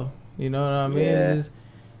be, though. You know what I mean? Yeah.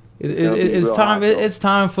 It's time. It's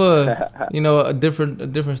time for you know a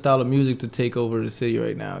different style of music to take over the city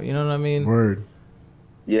right now. You know what I mean? Word.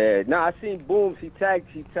 Yeah, I seen Booms. He tagged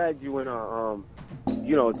you in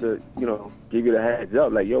you know, to, you know, give you the heads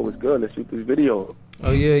up, like, yo, what's good? Let's shoot this video.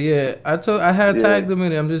 Oh yeah. I had tagged him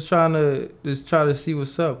in it. I'm just trying to see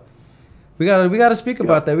what's up. We gotta speak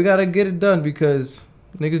about that. We gotta get it done because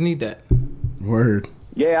niggas need that. Word.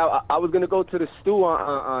 Yeah, I was gonna go to the stew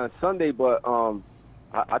on Sunday, but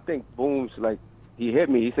I think Booms, like, he hit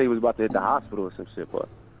me. He said he was about to hit the hospital or some shit, but.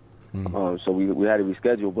 So we had to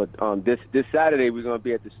reschedule, but this Saturday we're gonna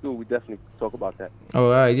be at the stew. We definitely talk about that. Oh,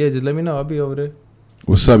 all right, yeah, just let me know. I'll be over there.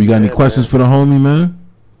 What's up? You got any questions for the homie, man?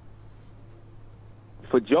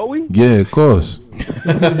 For Joey? Yeah, of course.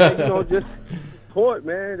 You know, just support,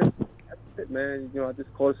 man. That's it, man. You know, I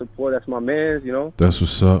just call it support. That's my man's. You know. That's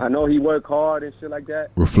what's up. I know he work hard and shit like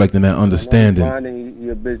that. Reflecting that understanding. He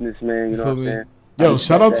a businessman. You know what I'm saying? Yo,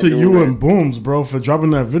 shout out to you and Booms, bro, for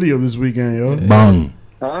dropping that video this weekend, yo. Bang.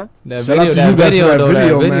 Huh? Shout out to you guys for that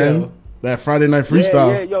video, man. That Friday night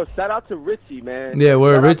freestyle. Yeah, yo, shout out to Richie, man. Yeah,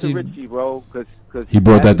 we're Richie. Shout out to Richie, bro, because he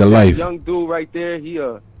brought that to life. Young dude right there, he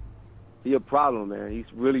a problem, man. He's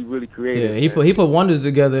really, really creative. Yeah, he put wonders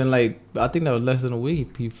together in, like, I think that was less than a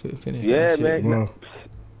week. He finished. Yeah, that shit. man. Wow.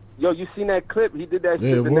 Yo, you seen that clip? He did that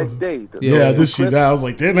shit the next day. Yeah, I did see that. I was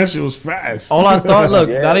like, damn, that shit was fast. All I thought, look,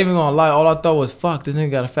 not even gonna lie, all I thought was, fuck, this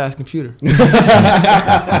nigga got a fast computer.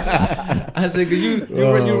 I said, cause you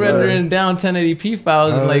rendering down 1080p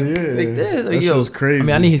files and like this. Like, that yo, was crazy. I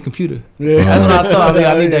mean, I need his computer. Yeah. That's what I thought.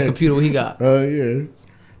 I need that computer. What he got? Yeah.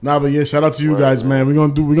 Nah, but yeah, shout out to you guys, man. We're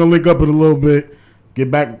gonna link up in a little bit.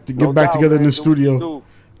 Get back together in the studio.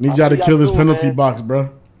 Need y'all to kill this penalty box,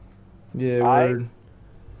 bro. Yeah, word.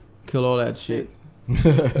 Kill all that shit.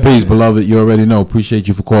 Peace, beloved. You already know. Appreciate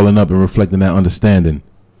you for calling up and reflecting that understanding.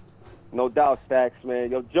 No doubt, Stacks,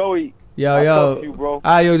 man. Yo, Joey. Yo. Talk to you, bro. All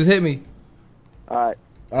right, yo, just hit me. All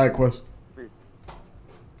right, Quest.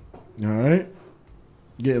 All right.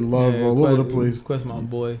 Getting love all over the place. Quest, my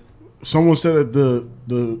boy. Someone said that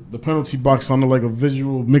the penalty box sounded like a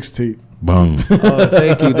visual mixtape. Bang. Oh,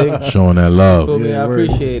 thank you. Showing that love. Yeah, I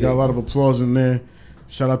appreciate it. Got a lot of applause in there.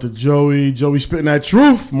 Shout out to Joey. Joey spitting that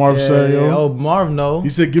truth, Marv said, yo. Oh, Marv, no. He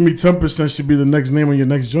said, give me 10% should be the next name on your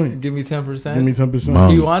next joint. Give me 10%? Give me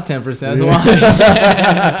 10%. You want 10%. That's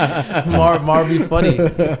why. Marv be funny.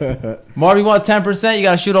 Marv, you want 10%? You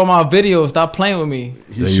got to shoot all my videos. Stop playing with me.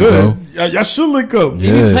 He should. Y'all should link up.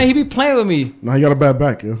 Yeah. He be playing with me. Nah, he got a bad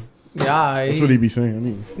back, yo. Yeah, that's what he be saying. I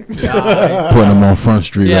mean, putting him on Front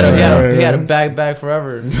Street. He had a back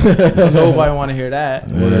forever. Nobody want to hear that.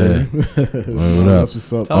 What up?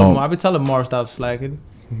 That's what's up. I be telling Marv stop slacking.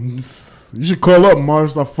 You should call up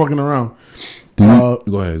Marv, stop fucking around.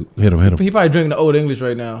 Go ahead, hit him. He probably drinking the old English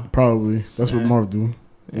right now. Probably. That's what Marv do.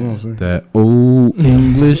 You know what I'm saying? That old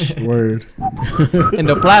English word in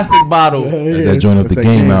the plastic bottle. That's that joint up the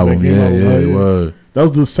game album. Yeah, word. That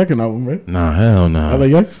was the second album, right? Nah, hell nah.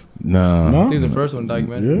 LAX? Nah. I think the first one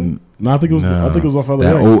documented. Yeah. No, I think it was off LAX.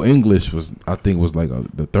 That old English was like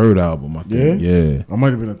the third album. I think. Yeah. I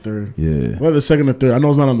might have been the third. Yeah. Well, the second or third. I know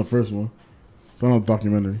it's not on the first one. It's not on the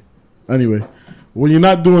documentary. Anyway, when you're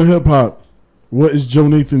not doing hip hop, what is Joe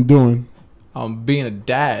Nathan doing? I'm being a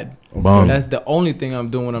dad. Bomb. That's the only thing I'm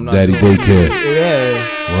doing when I'm not Daddy doing daycare.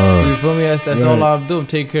 Yeah. Wow. You feel me? That's all I'm doing.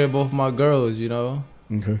 Take care of both my girls, you know.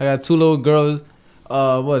 Okay. I got 2 little girls.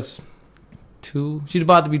 What's 2? She's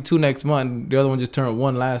about to be 2 next month. The other one just turned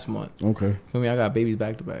 1 last month. Okay. Feel me? I got babies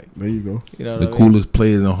back to back. There you go. You know the coolest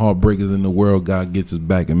players and heartbreakers in the world. God gets us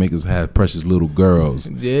back and make us have precious little girls.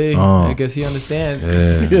 Yeah, I guess he understands.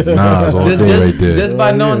 Yeah, Nas all day right there. Just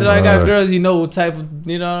by knowing that I got girls, you know what type of,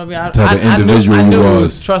 you know what I mean? Type of individual I knew you it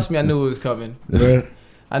was. Trust me, I knew it was coming. Right.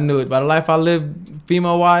 I knew it. By the life I lived,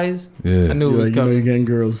 female-wise, I knew it was coming. You know you're getting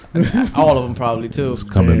girls. All of them probably, too. It's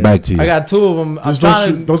coming back to you. I got 2 of them. Just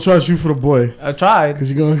don't try to shoot for the boy. I tried. Because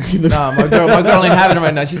you're going to... Nah, my girl ain't having it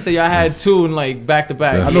right now. She said, I had 2 and like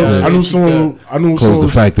back-to-back. I knew someone... Close the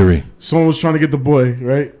factory. Someone was trying to get the boy,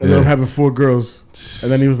 right? And then I'm having 4 girls. And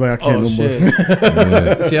then he was like, I can't no more.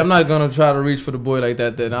 See, I'm not going to try to reach for the boy like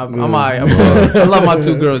that then. I'm all right. I love my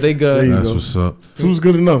 2 girls. They good. That's what's up. 2's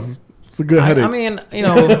good enough. It's a good headache. I mean, you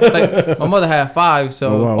know, like my mother had 5,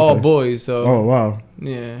 so all boys. So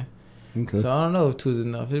yeah. Okay. So I don't know if 2 is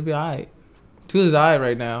enough. It'd be alright. 2 is alright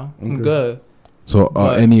right now. I'm good. So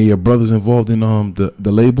are any of your brothers involved in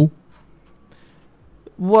the label?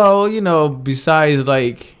 Well, you know, besides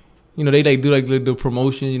like, you know, they like do like the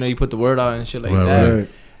promotion. You know, you put the word out and shit like that. Right.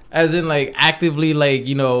 As in like actively like,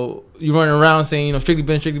 you know, you running around saying, you know, strictly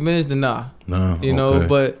business, then nah. You know,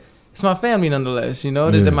 but it's my family nonetheless, you know.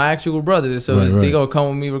 They're my actual brothers, so they gonna come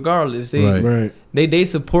with me regardless. They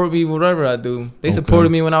support me whatever I do. They supported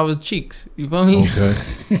me when I was cheeks. You feel me? Okay.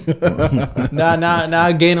 now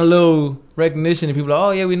I gain a little recognition, and people are like,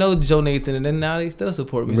 oh yeah, we know Joe Nathan, and then now they still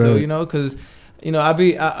support me. So you know, because you know, I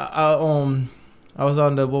was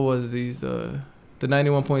on the the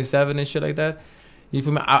 91.7 and shit like that. You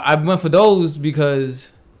feel me? I went for those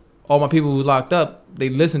because all my people who locked up, they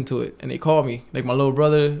listened to it and they called me. Like my little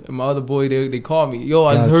brother and my other boy, they called me. Yo,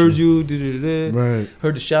 I just heard you.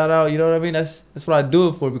 Heard the shout out. You know what I mean? That's what I do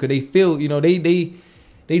it for, because they feel, you know, they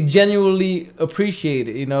genuinely appreciate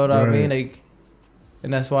it. You know what I mean? Like,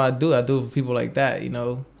 and that's why I do it for people like that. You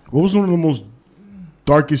know. What was one of the most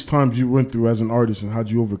darkest times you went through as an artist, and how'd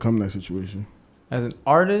you overcome that situation? As an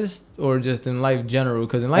artist, or just in life general?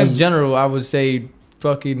 Because in life general, I would say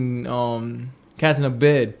fucking cats in a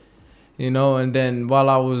bed. You know, and then while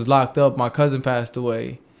I was locked up, my cousin passed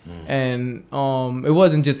away. And it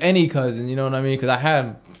wasn't just any cousin, you know what I mean? Because I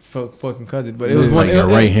had fucking cousins, but it was one.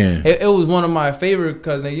 It was one of my favorite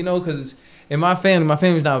cousins, you know, because in my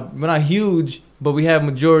family's we're not huge, but we have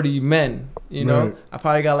majority men. You know, I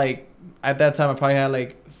probably got like at that time I probably had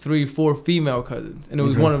like 3-4 female cousins, and it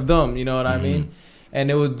was one of them. You know what I mean?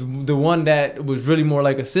 And it was the one that was really more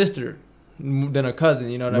like a sister than a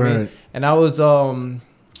cousin. You know what I mean? And I was in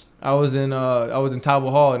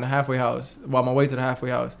Tauber Hall in the halfway house, on my way to the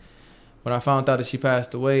halfway house, when I found out that she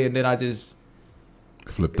passed away, and then I just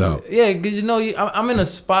flipped out. Yeah, because you know, I'm in a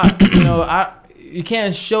spot. You know, you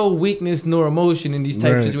can't show weakness nor emotion in these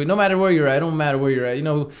types of situations. No matter where you're at, it don't matter where you're at. You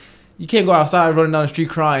know, you can't go outside running down the street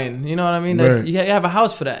crying. You know what I mean? You have a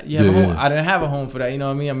house for that. You have a home. I didn't have a home for that. You know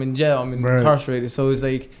what I mean? I'm in jail. I'm incarcerated. So it's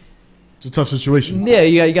like, it's a tough situation. Yeah,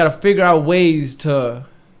 you got to figure out ways to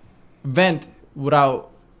vent without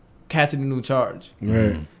catching a new charge.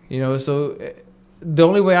 Right. You know, so the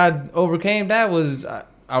only way I overcame that was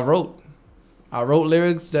I wrote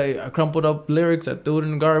lyrics. I crumpled up lyrics. I threw it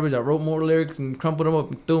in the garbage. I wrote more lyrics and crumpled them up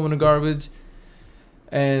and threw them in the garbage.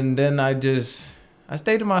 And then I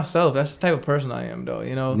stayed to myself. That's the type of person I am, though.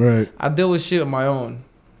 You know, I deal with shit on my own.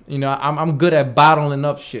 You know, I'm good at bottling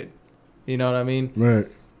up shit. You know what I mean? Right.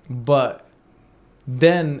 But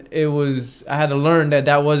then I had to learn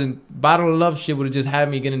that wasn't, bottling up shit would have just had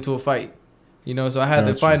me get into a fight. You know, so I had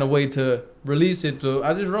to find a way to release it. So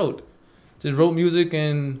I just wrote music,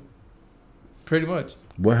 and pretty much.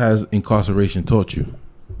 What has incarceration taught you?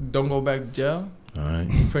 Don't go back to jail. All right.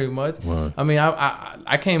 Pretty much. What? I mean,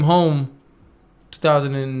 I came home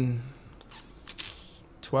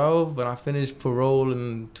 2012, but I finished parole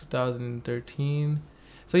in 2013.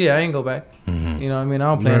 So yeah, I ain't go back. You know what I mean? I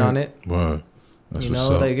don't plan on it. What? That's you what's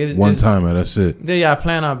know, up. like One timer, that's it. Yeah, I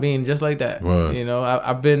plan on being just like that. Right. You know,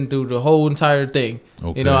 I've been through the whole entire thing.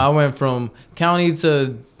 Okay. You know, I went from county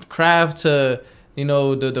to craft to, you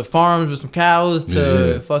know, the farms with some cows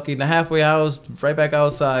to fucking the halfway house, right back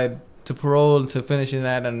outside to parole to finishing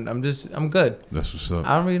that, and I'm good. That's what's up.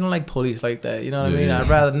 I really don't like police like that. You know what I mean? I'd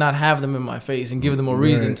rather not have them in my face and give them a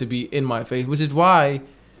reason to be in my face, which is why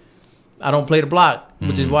I don't play the block,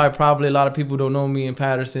 which is why probably a lot of people don't know me in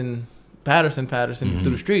Patterson through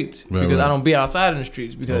the streets, because I don't be outside in the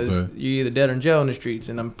streets, because you're either dead or in jail in the streets,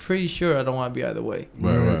 and I'm pretty sure I don't want to be either way.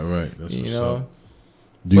 Right. That's you what's know? up.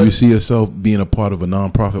 Do you see yourself being a part of a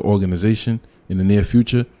nonprofit organization in the near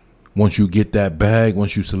future? Once you get that bag,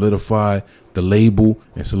 once you solidify the label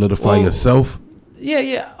and solidify yourself?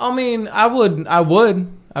 Yeah. I mean, I would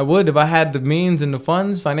if I had the means and the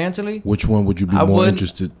funds financially. Which one would you be more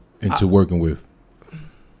interested into working with?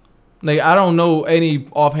 Like, I don't know any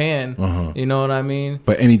offhand. You know what I mean?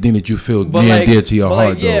 But anything that you feel near and dear to your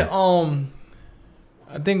heart, though. Yeah.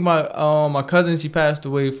 I think my cousin, she passed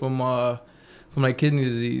away from like kidney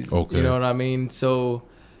disease. Okay. You know what I mean? So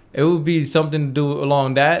it would be something to do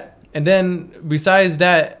along that. And then besides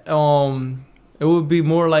that, it would be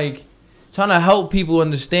more like trying to help people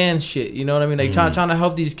understand shit. You know what I mean? Like trying to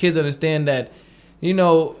help these kids understand that, you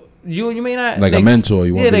know, you may not like a mentor.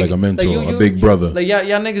 You want to be like a mentor, a big brother. Like y'all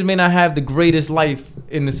niggas may not have the greatest life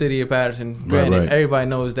in the city of Patterson. Granted, everybody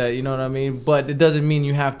knows that. You know what I mean? But it doesn't mean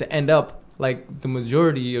you have to end up like the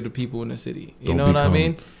majority of the people in the city. You know what I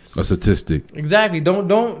mean? A statistic. Exactly. Don't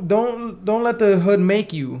let the hood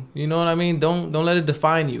make you. You know what I mean? Don't let it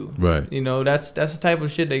define you. Right. You know, that's the type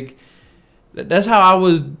of shit that's how I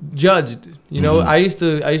was judged. You know, I used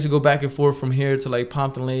to go back and forth from here to like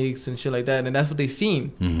Pompton Lakes and shit like that, and that's what they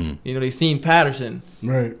seen. You know, they seen Patterson.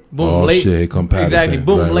 Right. Boom. Shit, here come Patterson. Exactly.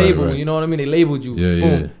 Boom. Label. Right. You know what I mean? They labeled you. Yeah.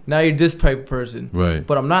 Boom. Yeah. Now you're this type of person. Right.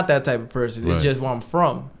 But I'm not that type of person. It's just where I'm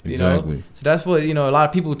from. You Exactly. know. So that's what, you know, a lot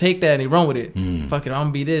of people take that and they run with it. Fuck it, I'm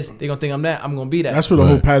gonna be this. They gonna think I'm that. I'm gonna be that. That's where the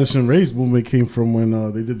whole Patterson race movement came from, when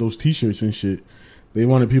they did those T-shirts and shit. They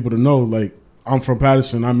wanted people to know, like, I'm from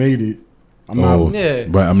Patterson. I made it. I'm not. Yeah.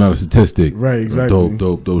 Right. I'm not a statistic. Right. Exactly.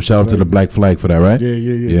 Dope. Shout out to the Black Flag for that, right? Yeah.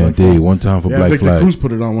 Yeah, indeed. One time for Black Victor Flag. Cruz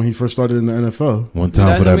put it on when he first started in the NFL. One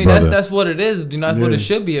time for that brother. That's what it is. You know, that's what it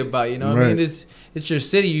should be about. You know what I mean? It's your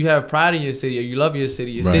city. You have pride in your city. You love your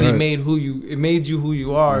city. Your city made you who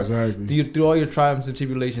you are. Exactly. Through all your triumphs and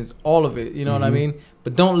tribulations, all of it. You know what I mean?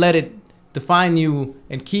 But don't let it define you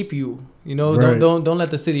and keep you. You know, don't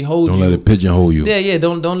let the city hold you. Don't let it pigeonhole you. Yeah.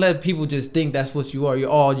 Don't let people just think that's what you are.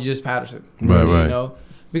 You're just Patterson. Right. You know,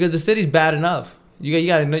 because the city's bad enough. You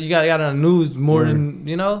got on the news more than,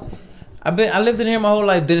 you know. I lived in here my whole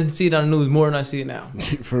life. Didn't see it on the news more than I see it now.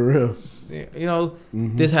 For real. You know,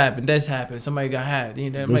 this happened. Somebody got hacked.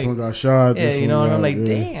 You know, this one got shot. Yeah, you know, and I'm like,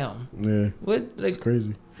 damn. Yeah. What? Like, it's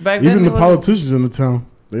crazy. Back even then, the politicians in the town,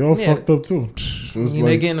 they all fucked up too. So it's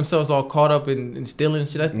they getting themselves all caught up in stealing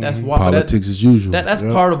shit. That's why politics as usual. That's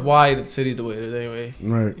part of why the city's the way it is anyway.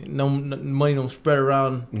 Right. No money don't spread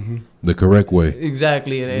around the correct way.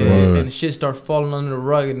 Exactly, and shit starts falling under the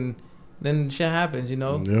rug, and then shit happens. You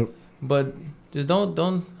know. Yep. But just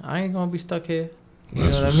don't. I ain't gonna be stuck here. You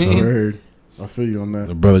That's know what I mean? Heard. I feel you on that.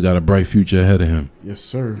 The brother got a bright future ahead of him. Yes,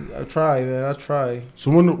 sir. I try, man. I try.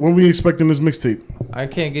 So when we expecting this mixtape? I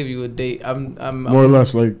can't give you a date. I'm more or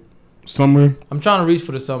less like summer. I'm trying to reach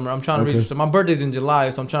for the summer. I'm trying to reach for my birthday's in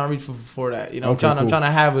July, so I'm trying to reach for before that. You know, I'm trying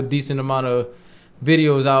to have a decent amount of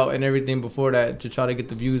videos out and everything before that to try to get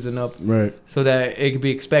the views and up. Right. So that it could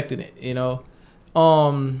be expecting it, you know.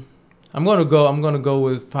 I'm gonna go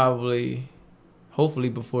with probably hopefully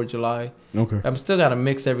before July. Okay. I'm still gotta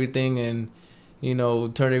mix everything and, you know,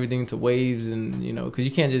 turn everything to waves, and, you know, because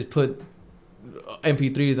you can't just put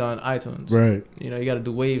MP3s on iTunes. Right. You know, you got to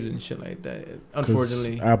do waves and shit like that.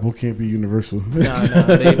 Unfortunately, Apple can't be universal. Nah,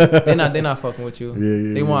 they're not fucking with you.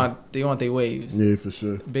 Yeah. They want their waves. Yeah, for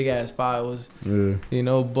sure. Big ass files. Yeah. You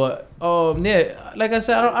know, but yeah, like I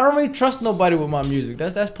said, I don't really trust nobody with my music.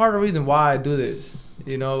 That's part of the reason why I do this.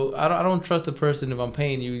 You know, I don't trust a person if I'm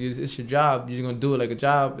paying you. It's your job. You're just gonna do it like a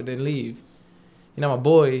job and then leave. You're not my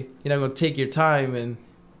boy. You're not gonna take your time and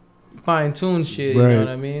fine tune shit. Right. You know what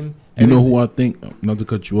I mean? You know who I think, not to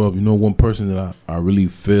cut you off, you know one person that I really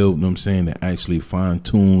feel, you know what I'm saying, that actually fine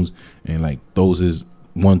tunes and like throws his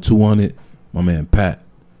 1-2 on it? My man Pat.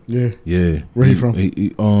 Yeah. Yeah. Where he from?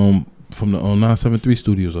 From the 973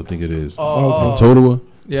 Studios, I think it is. Oh. Totowa?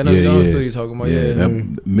 Yeah, no, the studio you're talking about. Yeah.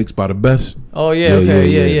 That mixed by the best. Oh, yeah, okay,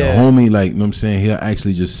 yeah. The homie, like, you know what I'm saying, he'll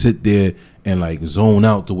actually just sit there and like zone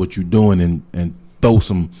out to what you're doing and throw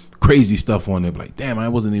some crazy stuff on there. Like, damn, I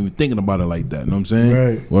wasn't even thinking about it like that. You know what I'm saying?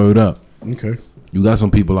 Right. Word up. Okay. You got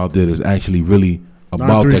some people out there that's actually really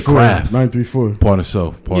about their craft. 934. Pardon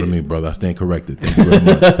self. Pardon me, brother. I stand corrected. Thank you very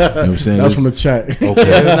much. You know what I'm saying? That's from the chat. Okay.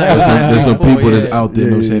 There's some people that's out there, you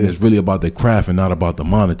know what I'm saying, that's really about their craft and not about the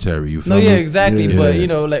monetary. You feel me? No, yeah, exactly. But, you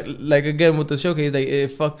know, like again, with the showcase, like, it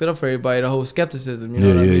fucked it up for everybody, the whole skepticism. You know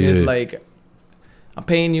what I mean? It's like, I'm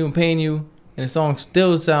paying you, and the song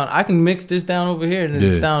still sound, I can mix this down over here and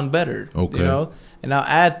it sound better. Okay. You know? And I'll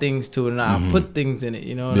add things to it, and I'll put things in it.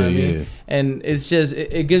 You know what I mean? Yeah. And it's just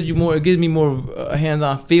it gives you more. It gives me more of a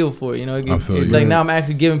hands-on feel for it. You know, it's like now I'm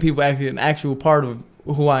actually giving people actually an actual part of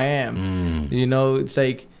who I am. You know, it's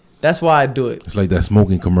like that's why I do it. It's like that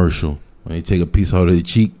smoking commercial when you take a piece out of the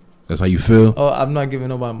cheek. That's how you feel? Oh, I'm not giving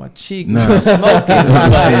nobody my cheek. Nah. It's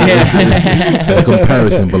a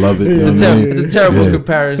comparison, beloved. It's a terrible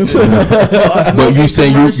comparison. But you say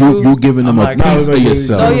you giving them a piece of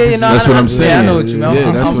yourself. Oh, yeah, that's what I'm saying. Yeah, I know what you mean.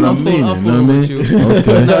 Yeah, that's what I'm meaning. You know what I mean?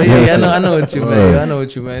 Okay. No, yeah, I know what you mean. I know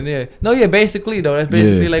what you mean. Yeah. No, yeah, basically though, that's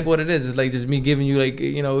basically like what it is. It's like just me giving you like,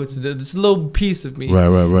 you know, it's a little piece of me.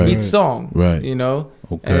 Right. Each song. Right. You know?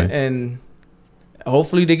 Okay. And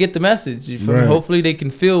hopefully they get the message. You feel me? Hopefully they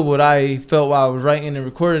can feel what I felt while I was writing and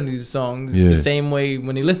recording these songs the same way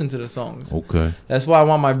when they listen to the songs. Okay. That's why I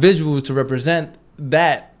want my visuals to represent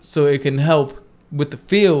that, so it can help with the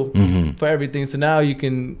feel for everything. So now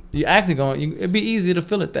it'd be easier to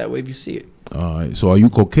feel it that way if you see it. All right. So are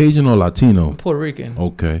you Caucasian or Latino? I'm Puerto Rican.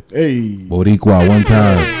 Okay. Hey. Boricua one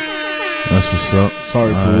time. That's what's up.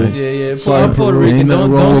 Sorry, Peru. Right. Yeah. I'm Puerto Rican. Ain't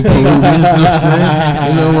nothing wrong with Peru. You know what I'm saying?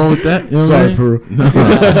 Ain't nothing wrong with that. You know Sorry, Peru.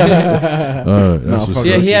 That's what's up.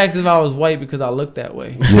 Yeah, he asked if I was white because I look that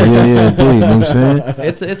way. Yeah. You know what I'm saying?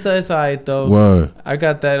 It's alright though. Word. I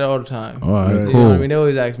got that all the time. All right, cool. You know what I mean? They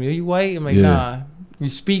always ask me, "Are you white?" I'm like, nah. You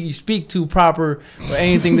speak too proper or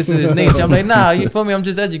anything this is his nature. I'm like, nah, you feel me? I'm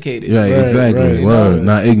just educated. Yeah, exactly. Right, word.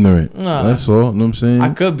 Not ignorant. Nah. That's all. You know what I'm saying? I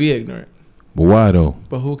could be ignorant. But why though?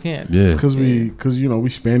 But who can't? Yeah. Because you know, we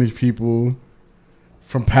Spanish people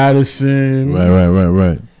from Patterson.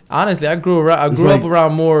 Right. Honestly, I grew up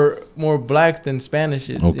around more blacks than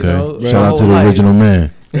Spanishes. Okay. You know? Shout out to the original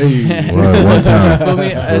man. Hey. Right, one time. You feel me?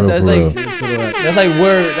 That's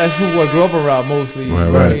who I grew up around mostly.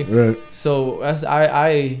 Right. So I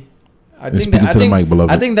think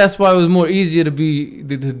I think that's why it was more easier to be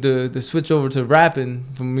the switch over to rapping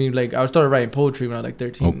for me. Like I started writing poetry when I was like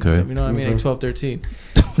 13. Okay. You know what I mean? Like 12, 13.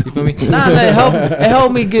 You feel me? It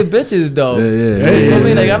helped me get bitches though. Yeah. You feel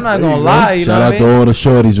me? Like I'm not gonna lie. You know what I mean? Shout out to all the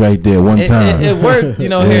shorties right there. One time. It worked, you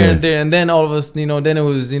know, here and there, and then all of us, you know, then it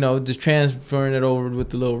was, you know, just transferring it over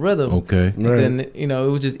with the little rhythm. Okay. And then, you know,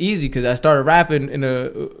 it was just easy because I started rapping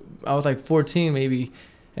I was like 14 maybe.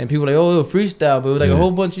 And people were like, oh, it was freestyle, but it was like a whole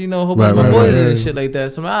bunch of, bunch of my boys and shit like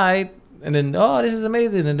that. So I'm like, all right. And then, oh, this is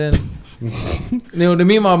amazing. And then, you know,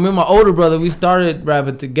 me and my older brother, we started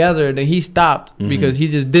rapping together. And then he stopped because he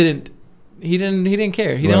just didn't care. He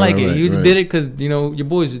didn't like it. He just did it because, you know, your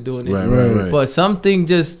boys was doing it. Right. But something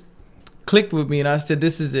just clicked with me, and I said,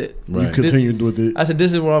 this is it. You continued with it. I said,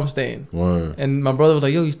 this is where I'm staying. Word. And my brother was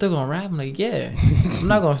like, yo, you still gonna rap? I'm like, yeah. I'm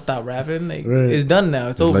not gonna stop rapping. Like, it's done now.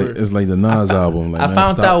 It's over. It's like the Nas album. Like, I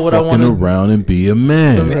found out what I want to around and be a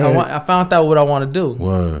man. I found out what I want to do.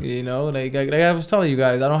 Word. You know, like I was telling you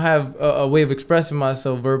guys, I don't have a way of expressing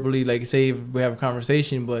myself verbally. Like, say if we have a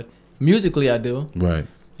conversation, but musically I do. Right.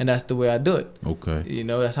 And that's the way I do it. Okay. You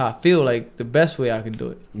know, that's how I feel like the best way I can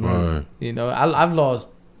do it. Word. You know, I've lost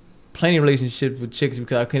plenty of relationships with chicks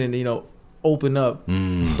because I couldn't, you know, open up.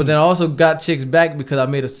 But then I also got chicks back because I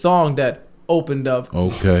made a song that opened up.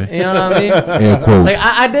 Okay. You know what I mean? Air quotes. Like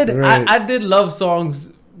I did love songs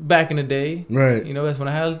back in the day. Right. You know, that's when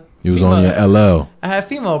I had You was on your LL. I had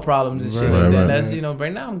female problems and shit like that. That's, you know,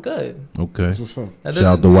 right now I'm good. Okay. That's what's up. Shout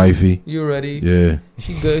out to wifey. You ready? Yeah.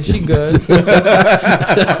 She good. She good.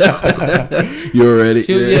 You ready?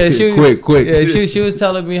 Quick. Yeah, she was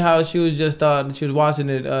telling me how she was just she was watching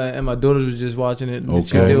it and my daughters was just watching it.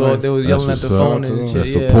 Okay. They was yelling at the phone and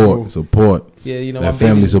shit. Support. Yeah, you know, that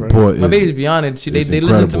family support. My babies be on it. They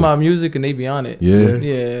listen to my music and they be on it.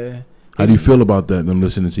 Yeah. How do you feel about that? Them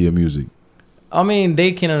listening to your music? I mean,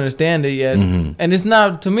 they can't understand it yet, and it's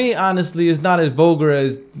not, to me, honestly, it's not as vulgar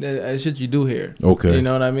as shit you do here. Okay, you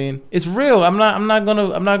know what I mean? It's real. I'm not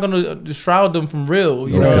gonna shroud them from real.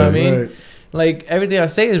 You know what I mean? Right. Like everything I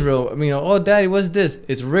say is real. I mean, oh, daddy, what's this?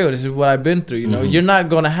 It's real. This is what I've been through. You know, you're not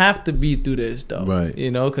gonna have to be through this stuff, right?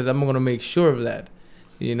 You know, because I'm gonna make sure of that.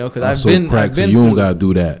 You know, because I've been so you don't gotta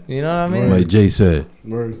do that. You know what I mean? Like Jay said.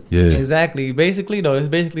 Word. Yeah. Exactly. Basically, though, that's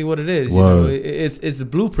basically what it is. You know, it's a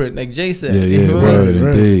blueprint, like Jay said. Yeah. Word,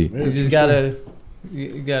 indeed. You just gotta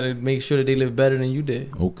You gotta make sure that they live better than you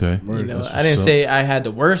did. Okay. You know, I didn't say I had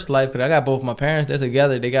the worst life because I got both my parents. They're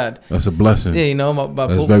together. They got. That's a blessing. Yeah, you know,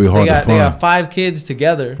 that's both, very hard to find. They got 5 kids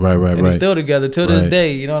together. Right. And they're still together till this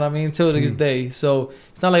day. You know what I mean? Till this day. So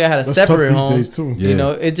it's not like I had a separate home. Days too. Yeah. You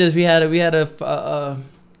know, it just we had a.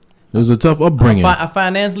 It was a tough upbringing. A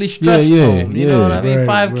financially stressed home. You know what I mean?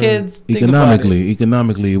 5 kids.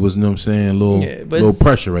 Economically, it was, you know what I'm saying, a little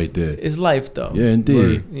pressure right there. It's life, though. Yeah,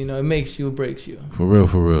 indeed. You know, it makes you, it breaks you. For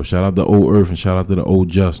real. Shout out to Old Earth and shout out to the Old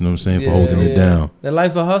Just, you know what I'm saying, for holding it down. The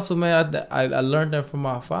life of hustle, man, I learned that from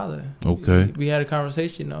my father. Okay. We had a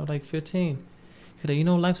conversation, like 15. He's like, you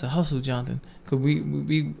know, life's a hustle, Jonathan. Cause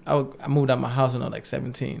I moved out my house when I was like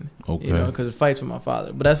 17. Okay. You know, because of fights with my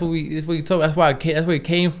father. But that's what he told me. That's why that's where it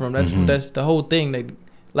came from. That's the whole thing. Like,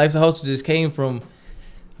 life's a hustle just came from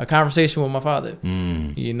a conversation with my father.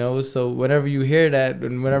 You know, so whenever you hear that,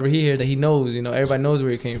 and whenever he hears that, he knows. You know, everybody knows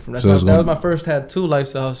where it came from. That was my first tattoo,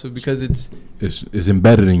 life's a hustle, because it's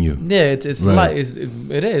embedded in you. Yeah, it's right.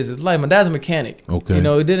 It is. It's like my dad's a mechanic. Okay. You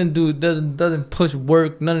know, it doesn't push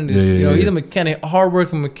work. None of this. You know, he's a mechanic,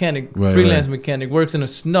 hardworking mechanic, freelance mechanic, works in the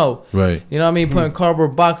snow. Right. You know what I mean? Putting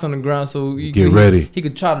cardboard box on the ground so he ready. He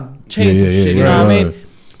could try to change some shit. You know what I mean?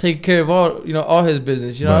 Take care of all his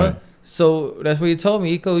business. You know. Right. So that's what he told me.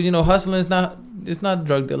 He goes, you know, hustling is not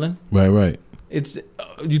drug dealing. Right. It's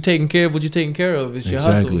you taking care of what you're taking care of. It's your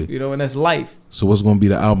hustle, you know, and that's life. So what's gonna be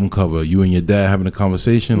the album cover? You and your dad having a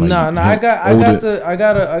conversation? No, I got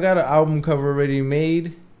an album cover already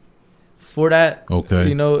made for that. Okay.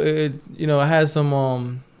 You know, I had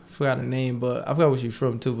some forgot her name, but I forgot where she's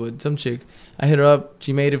from too. But some chick, I hit her up.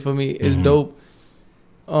 She made it for me. It's dope.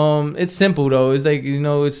 It's simple though. It's like, you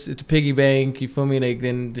know, it's a piggy bank. You feel me? Like,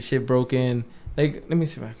 then the shit broke in. Like, let me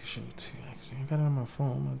see if I can show it to you. Actually, I got it on my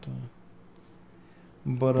phone. I'm not doing.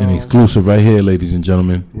 But an exclusive right here, ladies and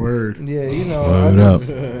gentlemen. Word. Yeah, you know. Word up.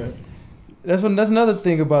 That's another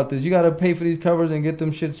thing about this. You gotta pay for these covers and get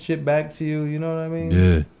them shit back to you. You know what I mean?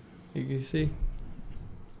 Yeah. You can see.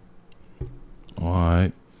 All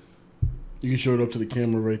right. You can show it up to the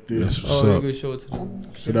camera right there. That's what's up. You can show it to them.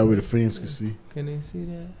 So that way the fans can see. Can they see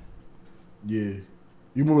that? Yeah.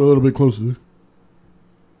 You move a little bit closer.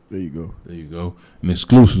 There you go. An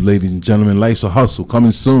exclusive, ladies and gentlemen. Life's a hustle.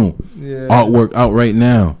 Coming soon. Yeah. Artwork out right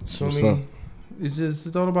now. What's up?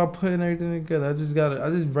 It's all about putting everything together. I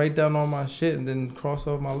just write down all my shit and then cross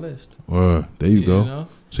off my list. There you go. Know?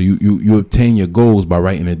 So you obtain your goals by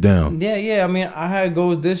writing it down. Yeah. I mean, I had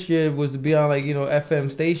goals this year was to be on, like, you know,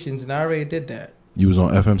 FM stations, and I already did that. You was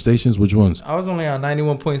on FM stations? Which ones? I was only on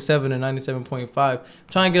 91.7 and 97.5. I'm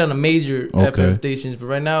trying to get on the major FM stations, but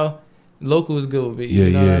right now, local is good with me. Yeah,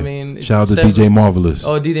 you know what I mean? Shout out to DJ Marvelous.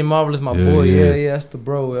 Oh, DJ Marvelous, my boy. Yeah, that's the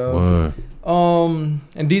bro, yo. Word.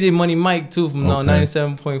 And DJ Money Mike too from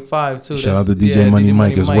 97.5 too. Shout out to DJ Money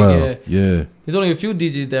Mike as well. Yeah. There's only a few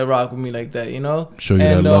DJs that rock with me like that, you know. Show you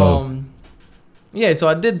that love. Yeah, so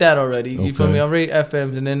I did that already. You feel me? I rate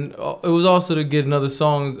FMs, and then it was also to get another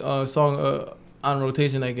song on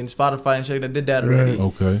rotation, like in Spotify and shit. I did that already.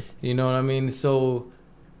 Okay. You know what I mean? So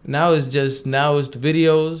now it's the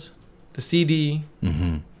videos, the CD,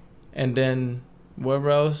 and then wherever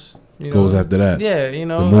else. Goes after that. Yeah, you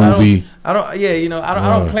know. The movie. I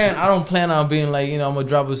don't plan on being like, you know, I'm gonna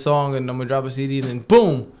drop a song and I'm gonna drop a CD and then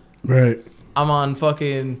boom. Right. I'm on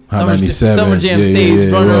fucking Summer Jam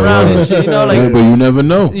stage running around and shit, you know, like. But you never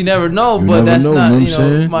know. You never know, but that's not, you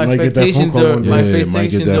know, my expectations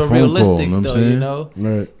are realistic though, you know.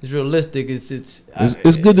 Right. It's realistic.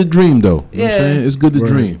 It's good to dream though. You know what I'm saying? It's good to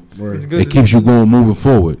dream. It keeps you going, moving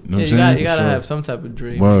forward. You know what I'm saying? You gotta have some type of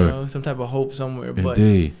dream, you know, some type of hope somewhere. But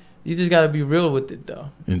Indeed. You just gotta be real with it though.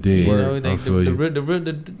 Indeed. You know, like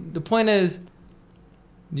the point is,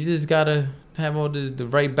 you just gotta have all the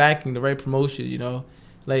right backing, the right promotion, you know,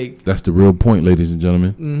 like that's the real point, ladies and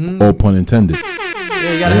gentlemen. All pun intended.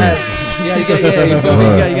 Yeah, you gotta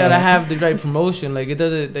have, you gotta have the right promotion. Like, it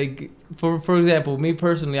doesn't, like, for example, me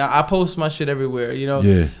personally, I post my shit everywhere, you know.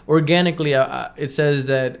 Yeah. Organically, it says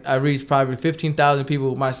that I reach probably 15,000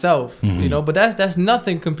 people myself, you know, but that's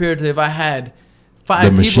nothing compared to if I had 5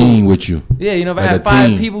 people. The machine with you. Yeah, you know, if I had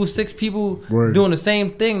 5 people, 6 people doing the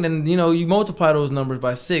same thing, then, you know, you multiply those numbers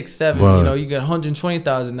by 6, 7, you know, you get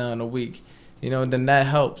 120,000 now in a week. You know, then that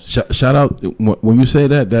helps. Shout out, when you say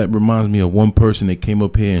that reminds me of one person that came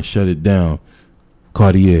up here and shut it down,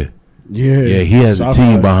 Cartier. Yeah, he has a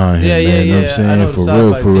team behind him, man. You know what I'm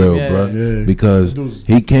saying? For real, bro. Yeah. Because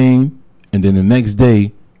he came, and then the next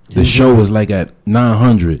day, the show was like at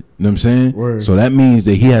 900. You know You know what I'm saying? Word. So that means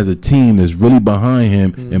that he has a team that's really behind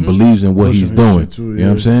him and believes in what Pushing he's his doing. shit too, You know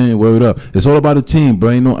what I'm saying? Word up. It's all about a team,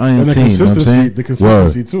 bro. Ain't no iron And the team. You know what I'm consistency, saying? the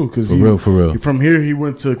consistency too, because for real. From here, he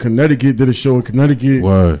went to Connecticut, did a show in Connecticut,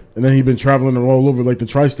 Word. and then he been traveling all over like the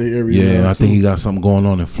tri-state area. Yeah, now, I too. think he got something going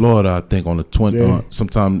on in Florida. I think on the 20th,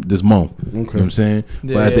 sometime this month. Okay. You know what I'm saying?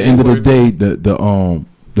 Yeah, but at the end of the day,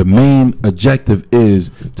 the main objective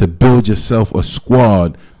is to build yourself a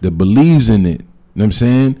squad that believes in it. You know what I'm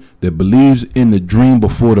saying? That believes in the dream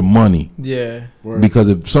before the money. Yeah. Word. Because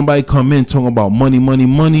if somebody come in talking about money,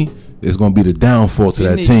 it's gonna be the downfall to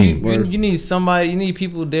that team. You need somebody. You need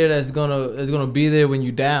people there that's gonna be there when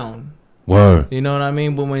you down. Word. You know what I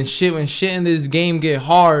mean? But when shit in this game get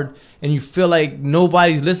hard and you feel like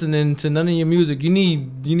nobody's listening to none of your music, you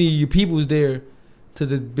need your peoples there to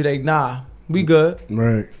just be like, nah, we good.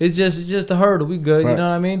 Right. It's just a hurdle. We good. Fact. You know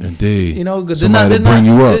what I mean? Indeed. You know, Somebody to bring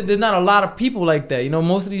you up. There's not a lot of people like that. You know,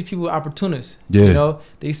 most of these people are opportunists. Yeah. You know,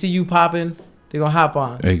 they see you popping, they gonna hop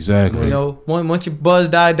on. Exactly. You know, once your buzz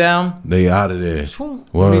die down, they out of there.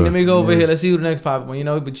 Let me go over here. Let's see who the next pop one. You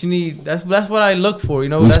know, but you need that's what I look for. You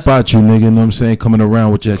know, We spot you, nigga. You know what I'm saying? Coming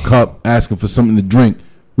around with your cup, asking for something to drink.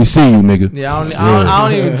 We see you, nigga. Yeah, I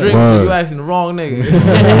don't even drink, so you asking the wrong nigga.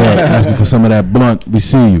 Asking for some of that blunt. We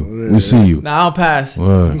see you. We see you. Nah, I'll pass.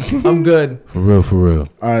 Word. I'm good. For real.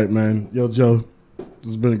 All right, man. Yo, Joe, this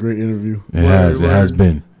has been a great interview. It has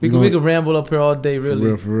been. We can ramble up here all day,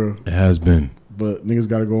 really. For real. It has been. But niggas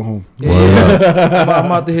gotta go home. Yeah. I'm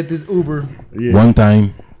about to hit this Uber. Yeah. One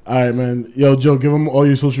time. All right, man. Yo, Joe, give them all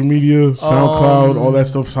your social media, SoundCloud, all that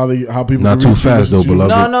stuff. How people not can too reach you, fast though, listen to you.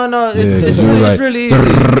 beloved. No. Yeah, It's really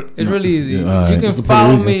easy. It's really easy. Yeah, you right. can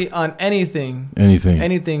follow me on anything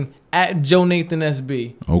at Joe Nathan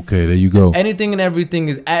SB. Okay, there you go. Anything and everything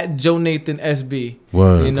is at Joe Nathan SB.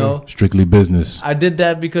 Word. You know, Strictly Biznis. I did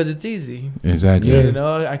that because it's easy. Exactly. You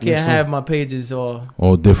know, I can't have my pages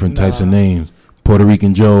all different types of names. Puerto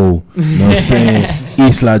Rican Joe, you know what I'm saying?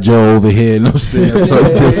 Isla Joe over here, you know what I'm saying?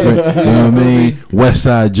 Something different, you know what I mean? West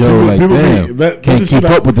Side Joe, can't keep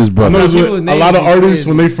up with this brother. A lot of artists,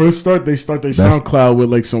 when they first start their SoundCloud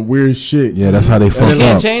with like some weird shit. Yeah, that's how they fuck up.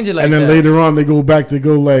 Can't change it like and then that. later on, they go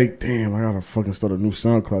like, damn, I gotta fucking start a new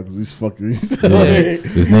SoundCloud because these fuckers. Yeah.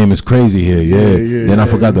 His name is crazy here, yeah. Then I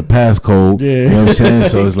forgot the passcode, you know what I'm saying?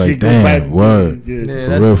 So it's like, damn, word.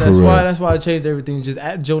 That's why I changed everything. Just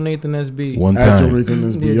at Joe Nathan SB. One time. Joe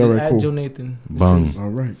Nathan SB. All right, cool. At Joe Nathan. Bang. All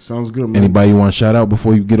right, sounds good, man. Anybody you want to shout out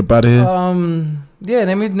before you get up out of here? Yeah,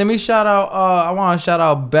 let me shout out. I want to shout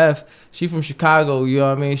out Beth. She from Chicago. You know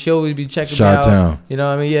what I mean? She always be checking me out. Chi-town. You know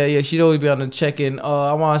what I mean? Yeah. She'd always be on the check-in.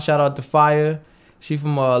 I want to shout out the Fire. She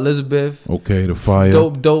from Elizabeth. Okay, the Fire.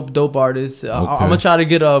 Dope artist. I'm gonna try to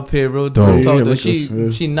get her up here, bro. Dope. Talk to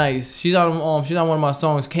her. She nice. She's on one of my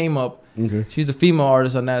songs. Came Up. Okay. She's the female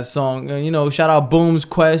artist on that song. And, you know, shout out Boom's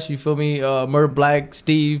Quest. You feel me? Murder Black,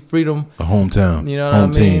 Steve, Freedom. A hometown. You know what I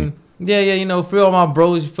mean? Team. Yeah. You know, free all my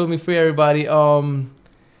bros. You feel me? Free everybody.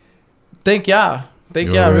 Thank y'all.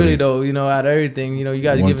 Thank y'all really though. You know, out of everything. You know, you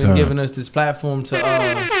guys giving us this platform to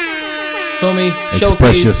feel me?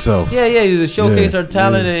 Express yourself. Yeah. To showcase our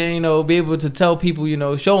talent and, you know, be able to tell people, you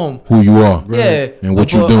know, show them who you are. Yeah. And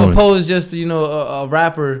what you're doing. Opposed just to, you know, a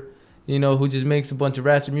rapper, you know, who just makes a bunch of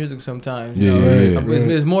ratchet music sometimes. You know?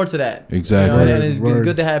 There's more to that. Exactly. You know? And it's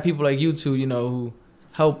good to have people like you two, you know, who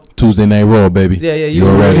help. Tuesday Night Raw, baby. Yeah. You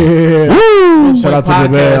already. Woo! Shout out to the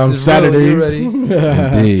man on Saturdays.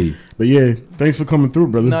 Indeed. But yeah, thanks for coming through,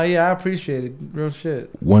 brother. No, yeah, I appreciate it. Real shit.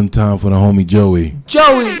 One time for the homie Joey.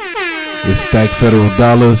 It's Stack Federal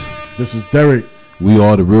Dollars. This is Derek. We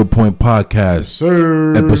are the Real Point Podcast. Yes,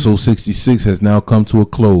 sir. Episode 66 has now come to a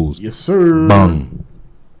close. Yes, sir. Bang.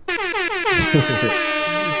 He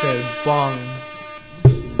said bong.